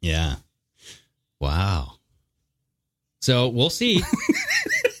 Yeah. Wow. So we'll see.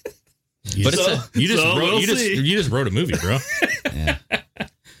 But you just wrote a movie, bro.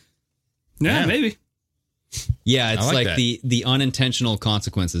 Yeah, maybe. Yeah, it's I like like that. the unintentional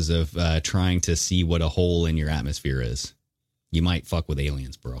consequences of trying to see what a hole in your atmosphere is. You might fuck with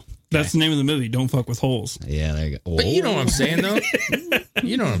aliens, bro. That's the name of the movie. Don't fuck with holes. Yeah, there you go. But you know what I'm saying, though.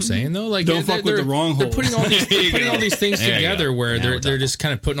 You know what I'm saying, though. Like, Don't fuck with the wrong They're hole. putting all these things There you together go. where Now we're they're just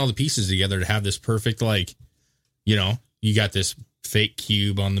kind of putting all the pieces together to have this perfect, like, you know, you got this fake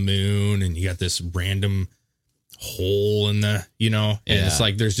cube on the moon and you got this random hole in the, you know, and it's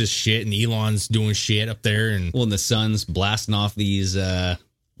like there's just shit and Elon's doing shit up there and Well, and the sun's blasting off these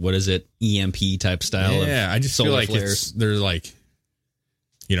what is it, EMP type style? I just solar feel like flares. they're like,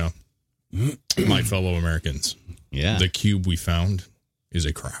 you know, my fellow Americans. Yeah, The cube we found is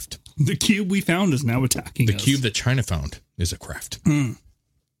a craft. The cube we found is now attacking The us. cube that China found is a craft.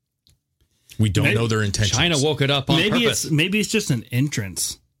 We don't Maybe- know their intentions. China woke it up on purpose. Maybe it's just an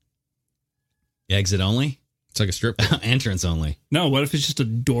entrance. Exit only, It's like a strip club. entrance only. No, what if it's just a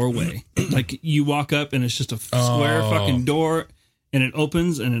doorway? Like you walk up and it's just a square fucking door and it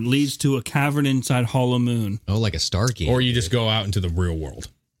opens and it leads to a cavern inside Hollow Moon. Oh, like a Stargate. Or you just go out into the real world.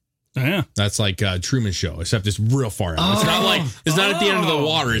 Oh, yeah. That's like Truman Show, except it's real far out. It's not like it's not at the end of the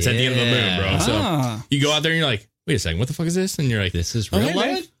water. It's at the end of the moon, bro. So you go out there and you're like, wait a second, what the fuck is this? And you're like, This is oh, real hey,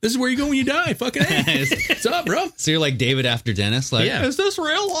 life? man, this is where you go when you die. Fucking hey. What's up, bro? So you're like David after Dennis, like, Yeah. is this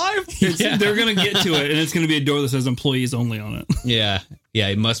real life? They're going to get to it and it's going to be a door that says employees only on it. Yeah,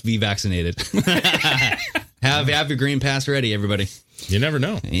 it must be vaccinated. have your green pass ready, everybody. You never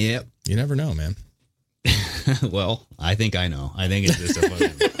know. Yep. You never know, man. Well, I think I know. I think it's just a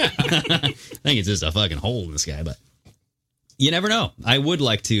fucking, fucking hole in the sky, but you never know. I would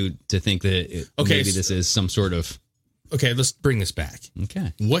like to think that maybe this is some sort of. Okay, let's bring this back.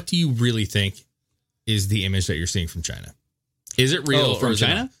 Okay. What do you really think is the image that you're seeing from China? Is it real from or is it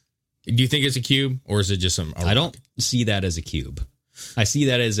China? not? Do you think it's a cube or is it just some? I don't see that as a cube. I see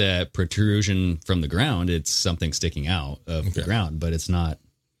that as a protrusion from the ground. It's something sticking out of the ground, but it's not.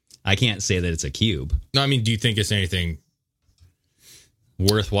 I can't say that it's a cube. No, I mean, do you think it's anything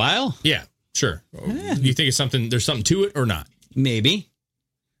Worthwhile? Yeah, sure. Do you think it's something? There's something to it or not? Maybe,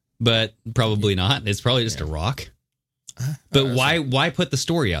 but probably not. It's probably just a rock. But why put the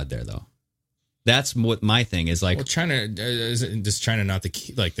story out there though? That's what my thing is like. Well, China does China not the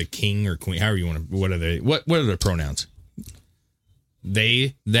king or queen? However you want to. What are they? What are their pronouns?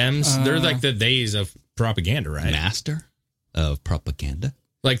 They, them. They're like the theys of propaganda, right? Master of propaganda.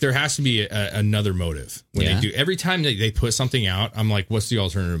 Like there has to be another motive when they do. Every time they put something out, I'm like, what's the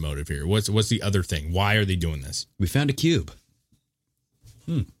alternative motive here? What's the other thing? Why are they doing this? We found a cube.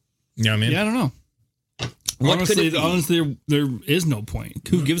 You know what I mean? Yeah, I don't know. What could it be? Honestly, there is no point.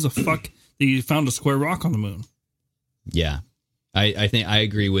 Who gives a fuck that you found a square rock on the moon? Yeah. I think I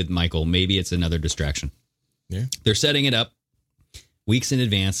agree with Michael. Maybe it's another distraction. Yeah. They're setting it up weeks in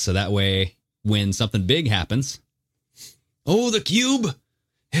advance so that way when something big happens, oh, the cube,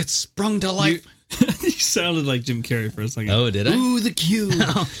 it's sprung to life. You sounded like Jim Carrey for a second. Oh, did I? Ooh, the cube.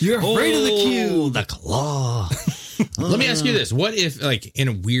 You're afraid of the cube. The claw. Let me ask you this. What if, like, in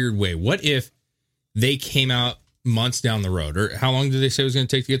a weird way, what if they came out months down the road? Or how long did they say it was going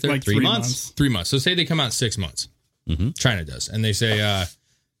to take to get there? Like 3 months. 3 months. So say they come out 6 months. Mm-hmm. China does. And they say,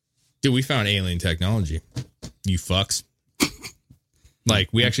 dude, we found alien technology. You fucks. Like,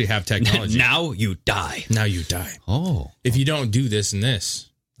 we actually have technology. Now you die. Now you die. Oh. If you don't do this and this,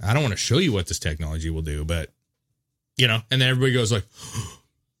 I don't want to show you what this technology will do, but, you know, and then everybody goes like,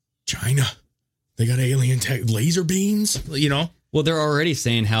 China, they got alien tech, laser beams, you know? Well, they're already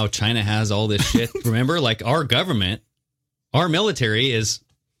saying how China has all this shit. Remember, like our government, our military is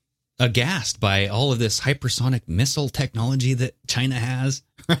aghast by all of this hypersonic missile technology that China has,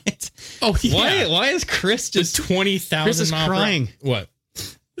 right? Oh, yeah. Why is Chris just 20,000 Chris is crying. What?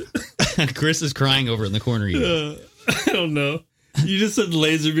 Chris is crying over in the corner. I don't know. You just said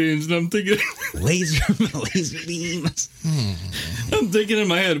laser beams, and I'm thinking laser beams. I'm thinking in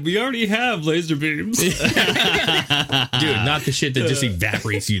my head, we already have laser beams. Dude, not the shit that just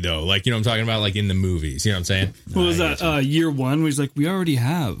evaporates you, though. Like, you know what I'm talking about? Like in the movies. You know what I'm saying? What was that? Year one, where he's like, we already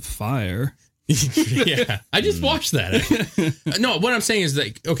have fire. Yeah. I just watched that. No, what I'm saying is,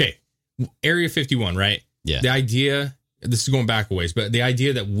 like, okay, Area 51, right? Yeah. The idea, this is going back a ways, but the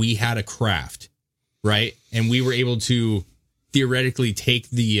idea that we had a craft, right? And we were able to theoretically take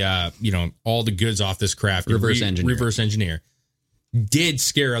the, you know, all the goods off this craft, reverse engineer, did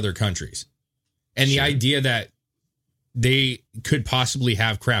scare other countries. And the idea that they could possibly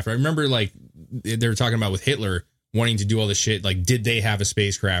have craft. I remember, like, they were talking about with Hitler wanting to do all this shit. Like, did they have a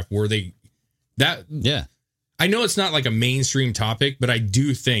spacecraft? Were they that? Yeah. I know it's not like a mainstream topic, but I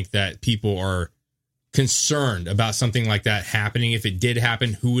do think that people are concerned about something like that happening. If it did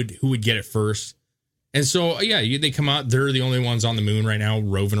happen, who would get it first? And so, yeah, they come out. They're the only ones on the moon right now,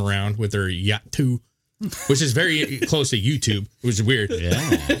 roving around with their Yacht 2, which is very close to YouTube, which is weird.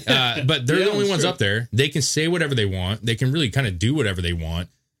 Yeah. But they're the only ones up there. They can say whatever they want. They can really kind of do whatever they want.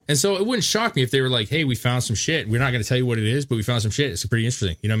 And so it wouldn't shock me if they were like, hey, we found some shit. We're not going to tell you what it is, but we found some shit. It's pretty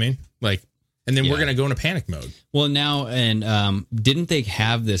interesting. You know what I mean? Like, and then we're going to go into panic mode. Well, now, and didn't they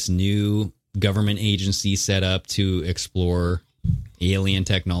have this new government agency set up to explore alien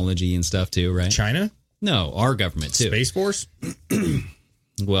technology and stuff too, right? China? No, our government too. Space Force?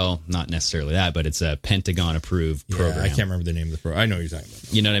 Well, not necessarily that, but it's a Pentagon-approved program. I can't remember the name of the program. I know what you're talking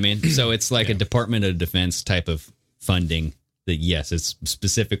about. You know what I mean? So it's like a Department of Defense type of funding that, yes, it's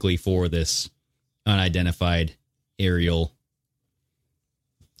specifically for this unidentified aerial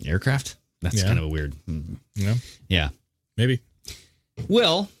aircraft. That's kind of a weird... Yeah. Yeah. Maybe.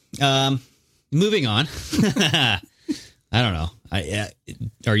 Well, moving on. I don't know.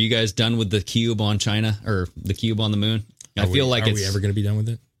 Are you guys done with the cube on China or the cube on the moon? I feel like are we ever going to be done with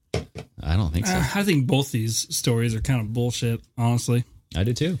it? I don't think so. I think both these stories are kind of bullshit, honestly. I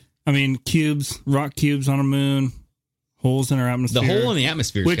do too. I mean, rock cubes on a moon, holes in our atmosphere. The hole in the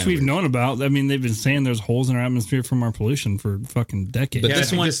atmosphere, which we've known about. I mean, they've been saying there's holes in our atmosphere from our pollution for fucking decades. But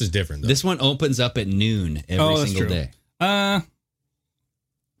this is different, though. This one opens up at noon every single day. How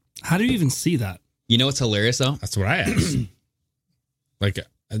do you even see that? You know what's hilarious, though? That's what I asked. Like,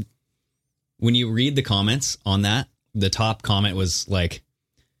 when you read the comments on that, the top comment was like,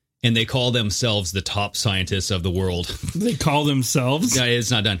 and they call themselves the top scientists of the world. They call themselves? No,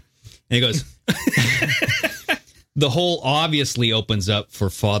 it's not done. And he goes, the hole obviously opens up for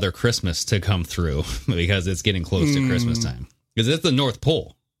Father Christmas to come through because it's getting close to Christmas time. Because it's the North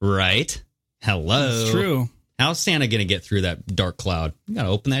Pole, right? Hello. That's true. How's Santa going to get through that dark cloud? You got to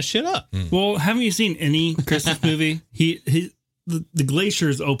open that shit up. Well, haven't you seen any Christmas movie? The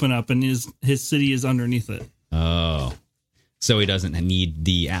glaciers open up and his city is underneath it. Oh, so he doesn't need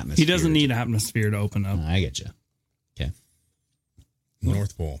the atmosphere. He doesn't need atmosphere to open up. I get you. Okay.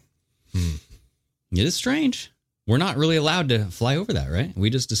 North Pole. It is strange. We're not really allowed to fly over that, right? We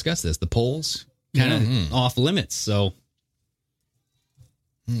just discussed this. The poles kind of off limits. So,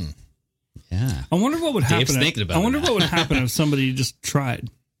 yeah. I wonder what would Dave's happen. thinking about I wonder that. what would happen if somebody just tried.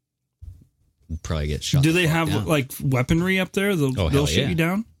 Probably get shot. Do they have down. like weaponry up there? They'll shoot you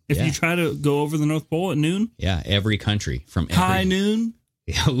down if you try to go over the North Pole at noon. Yeah, every country from every... High noon.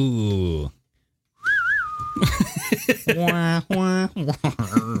 Ooh. I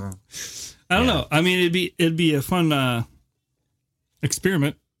don't know. I mean, it'd be a fun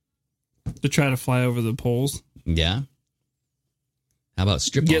experiment to try to fly over the poles. Yeah. How about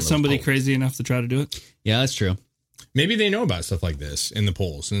strip? Get somebody crazy enough to try to do it. Yeah, that's true. Maybe they know about stuff like this in the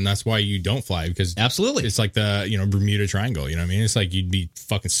polls, and that's why you don't fly, because Absolutely. it's like the Bermuda Triangle. You know what I mean? It's like you'd be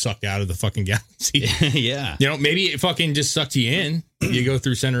fucking sucked out of the fucking galaxy. Yeah. Maybe it fucking just sucked you in. You go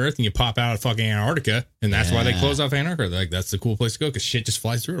through center Earth and you pop out of fucking Antarctica, and that's why they close off Antarctica. Like, that's the cool place to go because shit just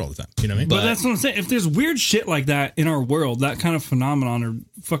flies through it all the time. You know what I mean? But that's what I'm saying. If there's weird shit like that in our world, that kind of phenomenon or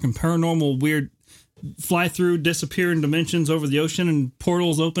fucking paranormal weird fly through, disappear in dimensions over the ocean and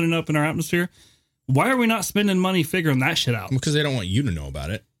portals opening up in our atmosphere, why are we not spending money figuring that shit out? Because they don't want you to know about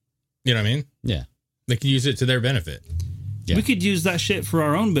it. You know what I mean? Yeah. They could use it to their benefit. Yeah. We could use that shit for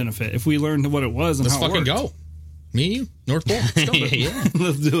our own benefit if we learned what it was and Let's how it fucking worked. go. Me and you, North Pole. Let's go. Yeah.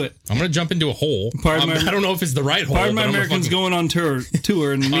 Let's do it. I'm going to jump into a hole. I don't know if it's the right hole. Pardon my but I'm gonna Americans fucking- going on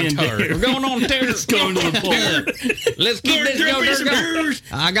tour and me and tour. Dave. We're going on tour. Let's go into the pole. Let's keep this going.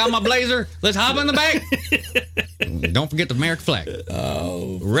 I got my blazer. Let's hop in the back. Don't forget the American flag.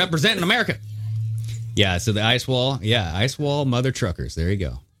 Oh. Representing America. Yeah, so the ice wall. Yeah, ice wall mother truckers. There you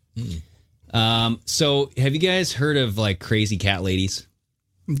go. So have you guys heard of like crazy cat ladies?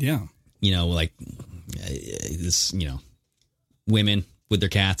 Yeah. Like this, women with their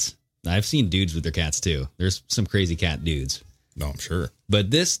cats. I've seen dudes with their cats too. There's some crazy cat dudes. No, I'm sure.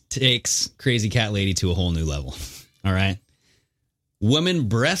 But this takes crazy cat lady to a whole new level. All right. Woman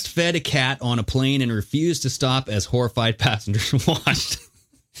breastfed a cat on a plane and refused to stop as horrified passengers watched.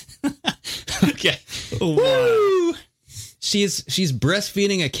 Okay. Woo! She's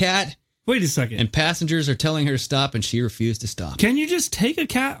breastfeeding a cat. Wait a second. And passengers are telling her to stop, and she refused to stop. Can you just take a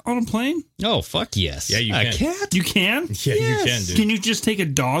cat on a plane? Oh, fuck yes. Yeah, you a can. cat? You can? Yeah, you can, dude. Can you just take a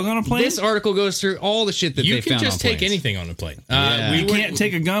dog on a plane? This article goes through all the shit that You they can found just on take planes. anything on a plane. Yeah. You can't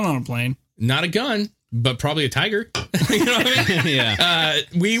take a gun on a plane. Not a gun, but probably a tiger. You know what I mean? Yeah.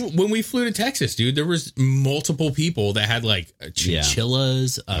 When we flew to Texas, dude, there was multiple people that had like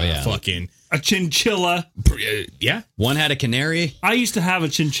chinchillas, fucking A chinchilla. yeah. One had a canary. I used to have a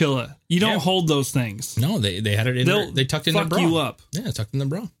chinchilla. You don't hold those things. No, they had it in They'll they tucked in their fuck bra. you up. Yeah, tucked in the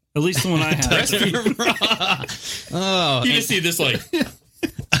bra. At least the one I had. Oh, You just see this like,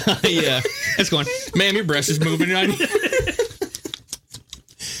 yeah. It's going. ma'am, your breast is moving.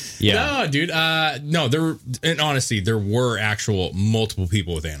 Yeah. No, dude. No, and honestly, there were actual multiple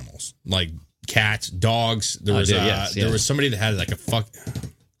people with animals, like cats, dogs. There was there was somebody that had like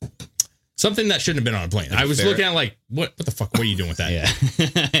something that shouldn't have been on a plane. I was ferret. looking at like, what the fuck? What are you doing with that?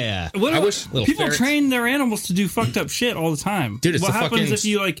 Yeah. Yeah. What I about- wish little people ferrets- train their animals to do fucked up shit all the time. Dude, it's what the happens fucking- if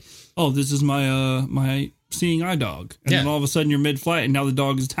you like, oh, this is my my seeing eye dog, and then Yeah. all of a sudden you're mid-flight and now the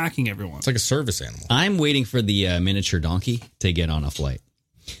dog is attacking everyone. It's like a service animal. I'm waiting for the miniature donkey to get on a flight.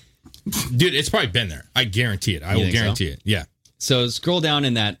 Dude, it's probably been there. I guarantee it. I will think so? guarantee it. Yeah. So scroll down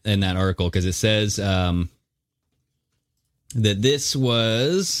in that article because it says that this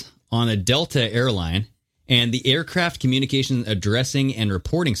was on a Delta airline, and the aircraft communication addressing and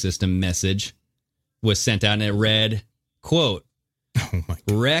reporting system message was sent out, and it read, quote, Oh my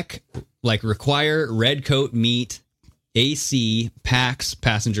God. require red coat meet AC PAX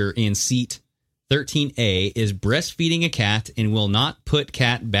passenger in seat 13A is breastfeeding a cat and will not put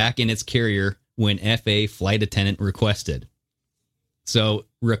cat back in its carrier when FA flight attendant requested. So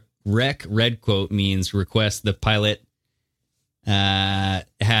rec red quote means request. The pilot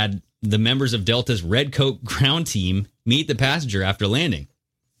had the members of Delta's red coat ground team meet the passenger after landing.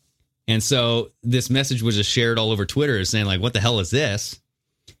 And so this message was just shared all over Twitter saying like, what the hell is this?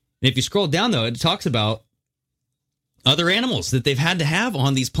 And if you scroll down though, it talks about other animals that they've had to have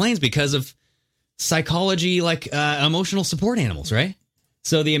on these planes because of psychology, like emotional support animals, right?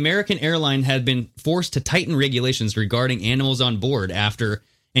 So the American airline had been forced to tighten regulations regarding animals on board after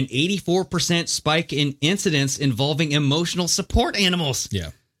an 84% spike in incidents involving emotional support animals. Yeah.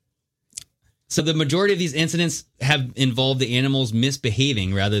 So the majority of these incidents have involved the animals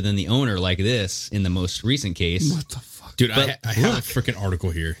misbehaving rather than the owner, like this in the most recent case. What the fuck? Dude, But I have a look. freaking article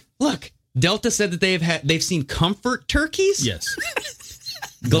here. Look, Delta said that they've seen comfort turkeys, Yes.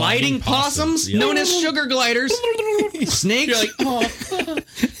 gliding Gliding possums, possums, yeah. known as sugar gliders, snakes,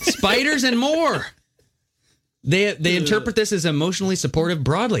 spiders, and more. They interpret this as emotionally supportive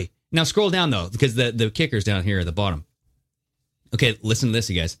broadly. Now scroll down though, because the kicker's down here at the bottom. Okay, listen to this,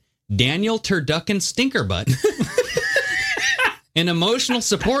 you guys. Daniel Turducken Stinkerbutt, an emotional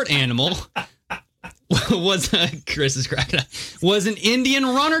support animal, was Chris is cracking up, was an Indian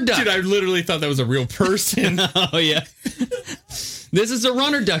runner duck. Dude, I literally thought that was a real person. Oh, yeah. This is a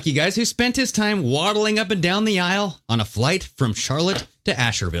runner duck, you guys, who spent his time waddling up and down the aisle on a flight from Charlotte to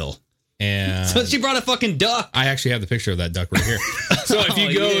Asherville. And So she brought a fucking duck. I actually have the picture of that duck right here. So if you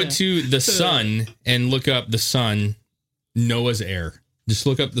Oh, go yeah. to the sun and look up the sun, Noah's Air. Just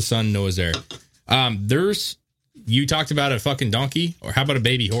look up the sun, Noah's Air. There's You talked about a fucking donkey, or how about a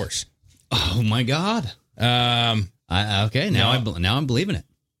baby horse? Oh my God. Okay, now I'm believing it.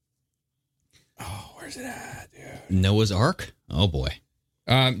 Oh, where's it at, dude? Noah's Ark. Oh boy.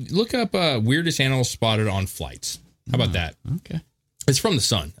 Look up weirdest animals spotted on flights. How about that? Okay. It's from the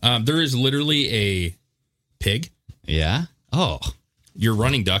Sun. There is literally a pig. Yeah. Oh. Your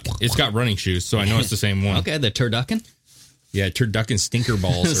running duck. It's got running shoes, so I know it's the same one. Okay, the turducken. Yeah, turducken stinker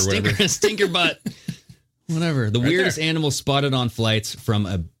balls or whatever. Stinker butt. Whatever. The weirdest animal spotted on flights from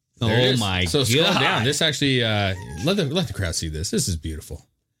a. There it Oh is. my God. So scroll down. This actually let the crowd see this. This is beautiful.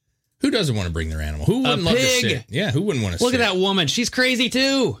 Who doesn't want to bring their animal? Who wouldn't love to pig. sit? Yeah, who wouldn't want to Look sit? at that woman. She's crazy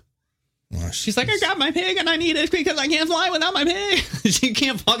too. Well, She's like, I got my pig and I need it because I can't fly without my pig. She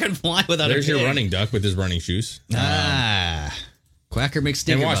can't fucking fly without There's a pig. your running duck with his running shoes. Quacker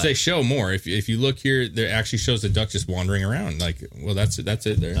McStinker. And watch, butt. they show more. If you look here, there actually shows the duck just wandering around. Like, well, that's it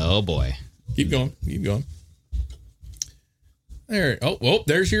there. Oh boy. Keep going. There. Oh,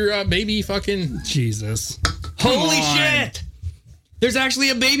 there's your baby fucking. Jesus. Holy on. shit! There's actually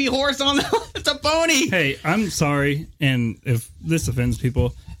a baby horse on the. It's a pony. Hey, I'm sorry, and if this offends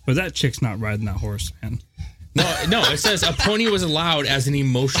people, but that chick's not riding that horse, man. No. It says a pony was allowed as an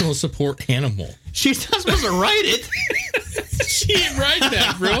emotional support animal. She's not supposed to ride it She didn't ride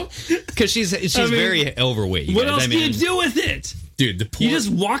that, bro. because she's very overweight. you What guys. else I can you mean, do with it? Dude, the poor, You just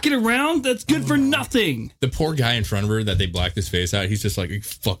walk it around? That's good for nothing. the poor guy in front of her that they blacked his face out. He's just like, you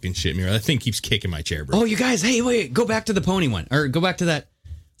fucking shit me. That thing keeps kicking my chair, bro. Oh, you guys! Hey, wait! Go back to the pony one, or go back to that.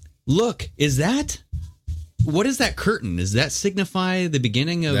 Look, is that? What is that curtain? Does that signify the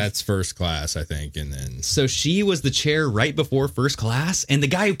beginning of? That's first class, I think, and then So she was the chair right before first class, and the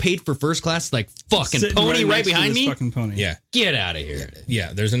guy who paid for first class is like fucking Sitting pony right next to behind this me. Fucking pony. yeah. Get out of here!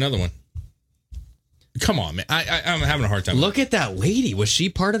 There's another one. Come on, man. I'm having a hard time. Look at that lady. Was she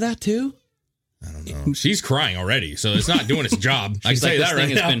part of that too? I don't know. She's crying already, so it's not doing its job. I can She's like, say this that thing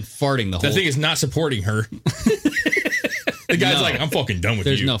right has now. been farting the whole. That thing is not supporting her. The guy's No. like, I'm fucking done with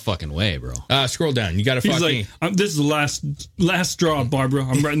There's you. no fucking way, bro. Scroll down. You got to He's fucking. like, this is the last straw, Barbara.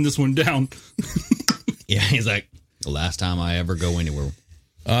 I'm writing this one down. Yeah, he's like, the last time I ever go anywhere,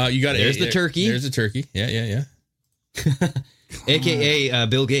 You got. There's the turkey. There's the turkey. Yeah. aka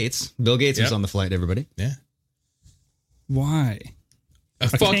Bill Gates. Bill Gates was Yep. on the flight. Everybody. Yeah. Why? A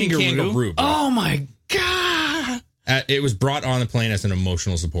fucking kangaroo? kangaroo, bro. Oh my god! It was brought on the plane as an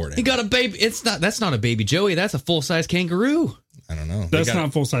emotional support. He got a baby. It's not. That's not a baby Joey. That's a full size kangaroo. I don't know. That's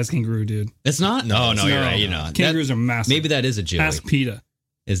not full size kangaroo, dude. It's not. No, you're right. You know, Kangaroos are massive. Maybe that is a Joey. Ask PETA.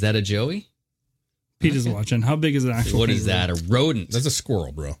 Is that a Joey? PETA's watching. How big is an actual What is kangaroo? that? A rodent? That's a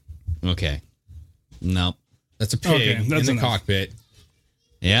squirrel, bro. Okay. No. That's a pig Okay, in that's the enough. cockpit.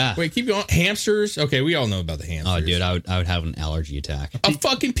 Yeah. Wait, keep going. Hamsters. Okay, we all know about the hamsters. Oh, dude, I would have an allergy attack. A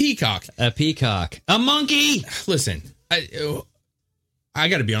fucking peacock. A peacock. A monkey. Listen, I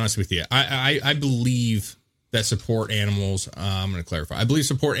got to be honest with you. I believe that support animals. I'm going to clarify. I believe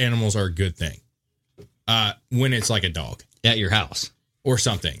support animals are a good thing. When it's like a dog At your house. or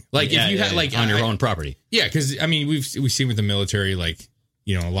something. Like Yeah, if you yeah, had like on your own property. Yeah, because I mean we've seen with the military, like,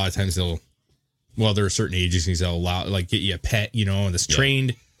 you know, a lot of times there are certain agencies that'll allow, like, get you a pet, you know, and that's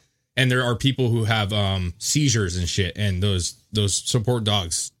trained. And there are people who have seizures and shit, and those support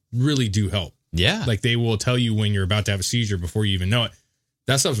dogs really do help. Yeah. Like, they will tell you when you're about to have a seizure before you even know it.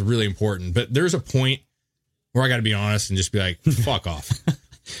 That stuff's really important. But there's a point where I got to be honest and just be like, fuck off.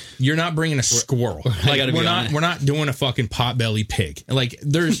 You're not bringing a squirrel. Like, we're not doing a fucking potbelly pig. Like,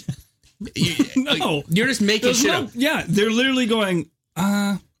 there's No. you're just making There's shit no- up. Yeah, they're literally going,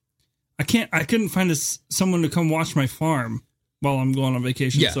 I couldn't find someone to come watch my farm while I'm going on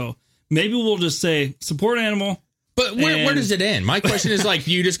vacation. Yeah. So maybe we'll just say support animal. But where does it end? My question is, like,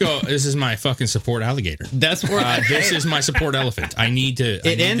 you just go, this is my fucking support alligator. That's where This is my support elephant. I need to.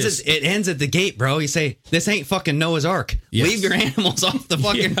 it ends at the gate, bro. You say, this ain't fucking Noah's Ark. Yes. Leave your animals off the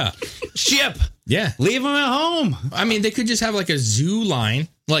fucking Yeah. ship. Yeah. Leave them at home. I mean, they could just have like a zoo line,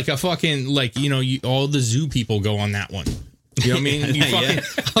 like a fucking, like, you know, all the zoo people go on that one. You know what I mean? You fucking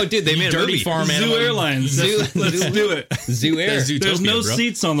Yeah. Oh, dude, they made a dirty movie. farm Zoo animal. Airlines. Zoo- Let's do it. Zoo Air. That's Zootopia, There's no bro.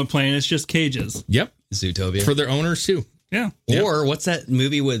 seats on the plane. It's just cages. Yep. Zootopia. For their owners, too. Yeah. Or what's that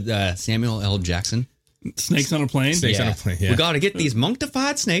movie with Samuel L. Jackson? Snakes on a plane. Snakes on a plane. Yeah. We got to get these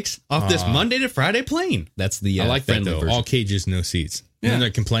monktified snakes off this Monday to Friday plane. That's the I like that, friendly though. version. All cages, no seats. Yeah. And they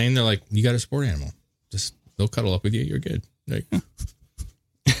complain. They're like, you got a support animal. Just, they'll cuddle up with you. You're good. Like,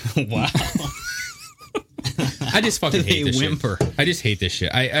 Wow. I just fucking hate They this whimper. shit. I just hate this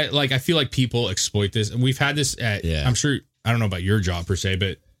shit. I feel like people exploit this. We've had this at, Yeah. I'm sure, I don't know about your job per se,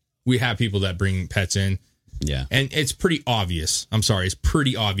 but we have people that bring pets in. Yeah. And it's pretty obvious. I'm sorry. It's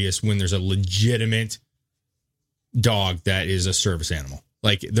pretty obvious when there's a legitimate dog that is a service animal.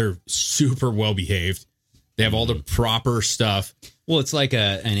 Like, they're super well behaved. They have all the proper stuff. Well, it's like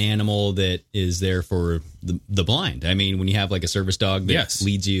an animal that is there for the blind. I mean, when you have like a service dog that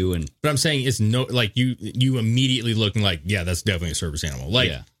leads you, and but I'm saying it's no, like you immediately looking like, yeah, that's definitely a service animal.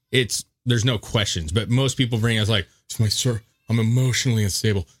 Like there's no questions. But most people bring us like, it's my I'm emotionally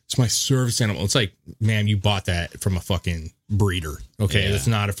unstable. It's my service animal. It's like, man, you bought that from a fucking breeder. Okay, that's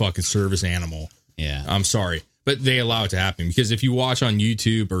not a fucking service animal. Yeah, I'm sorry, but they allow it to happen because if you watch on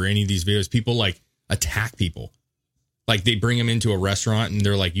YouTube or any of these videos, people like attack people. Like, they bring them into a restaurant and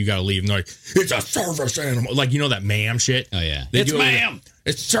they're like, you got to leave. And they're like, it's a service animal. Like, you know that ma'am shit? Oh, yeah. It's ma'am.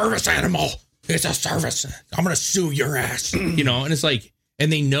 It's service animal. It's a service. I'm going to sue your ass. You know, and it's like,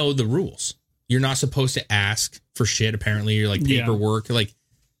 and they know the rules. You're not supposed to ask for shit, apparently. You're like paperwork. Yeah. Like,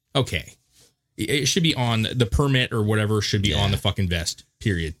 okay. It should be on the permit or whatever should be on the fucking vest,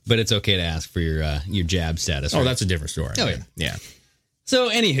 period. But it's okay to ask for your jab status. Oh, right? that's a different story. Oh, yeah. So,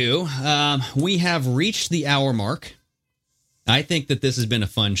 anywho, we have reached the hour mark. I think that this has been a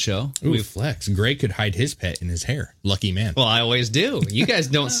fun show. Ooh, flex. Greg could hide his pet in his hair. Lucky man. Well, I always do. You guys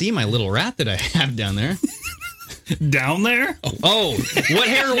don't see my little rat that I have down there. Down there? Oh, what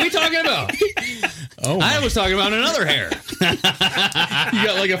hair are we talking about? Oh, I was talking about another hair. You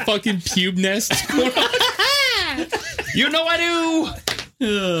got like a fucking pube nest going on? You know I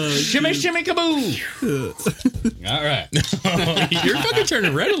do. Shimmy, shimmy, kaboo. All right. You're fucking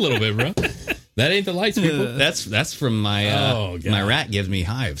turning red a little bit, bro. That ain't the lights, people. That's from my my rat gives me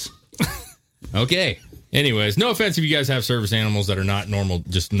hives. Okay. Anyways, no offense if you guys have service animals that are not normal,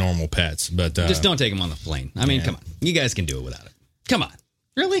 just normal pets, but just don't take them on the plane. I mean, come on, you guys can do it without it. Come on,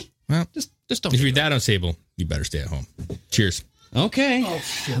 really? Well, just don't. If you're that unstable, you better stay at home. Cheers. Okay. Oh,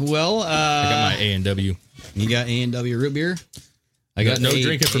 well, I got my A&W. You got A&W root beer. I got no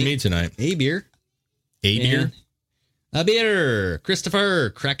drinking for me tonight. A beer. A beer. A beer. Christopher,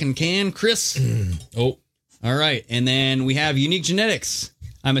 Kraken Can, Chris. Oh. All right. And then we have Unique Genetics.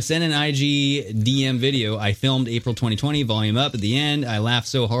 I'm a send an IG DM video I filmed April 2020, volume up at the end. I laughed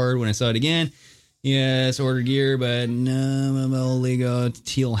so hard when I saw it again. Yes, order gear, but no, Lego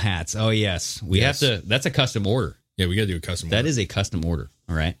teal hats. Oh, yes. We have to. That's a custom order. Yeah, we got to do a custom order. That is a custom order.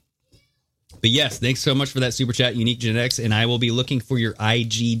 All right. But yes, thanks so much for that super chat, Unique Genetics. And I will be looking for your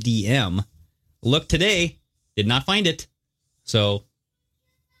IG DM. Look today. Did not find it. So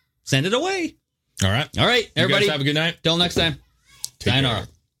send it away. All right. All right, everybody. You guys have a good night. Till next time. Sayonara.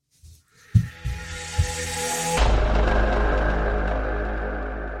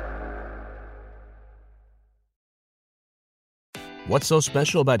 What's so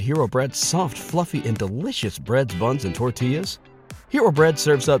special about Hero Bread's soft, fluffy, and delicious breads, buns, and tortillas? Hero Bread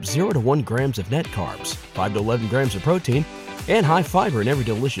serves up 0 to 1 grams of net carbs, 5 to 11 grams of protein, and high fiber in every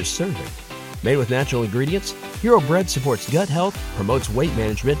delicious serving. Made with natural ingredients, Hero Bread supports gut health, promotes weight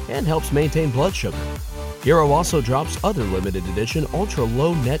management, and helps maintain blood sugar. Hero also drops other limited edition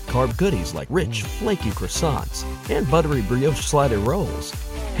ultra-low net carb goodies like rich, flaky croissants and buttery brioche slider rolls.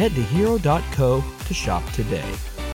 Head to hero.co to shop today.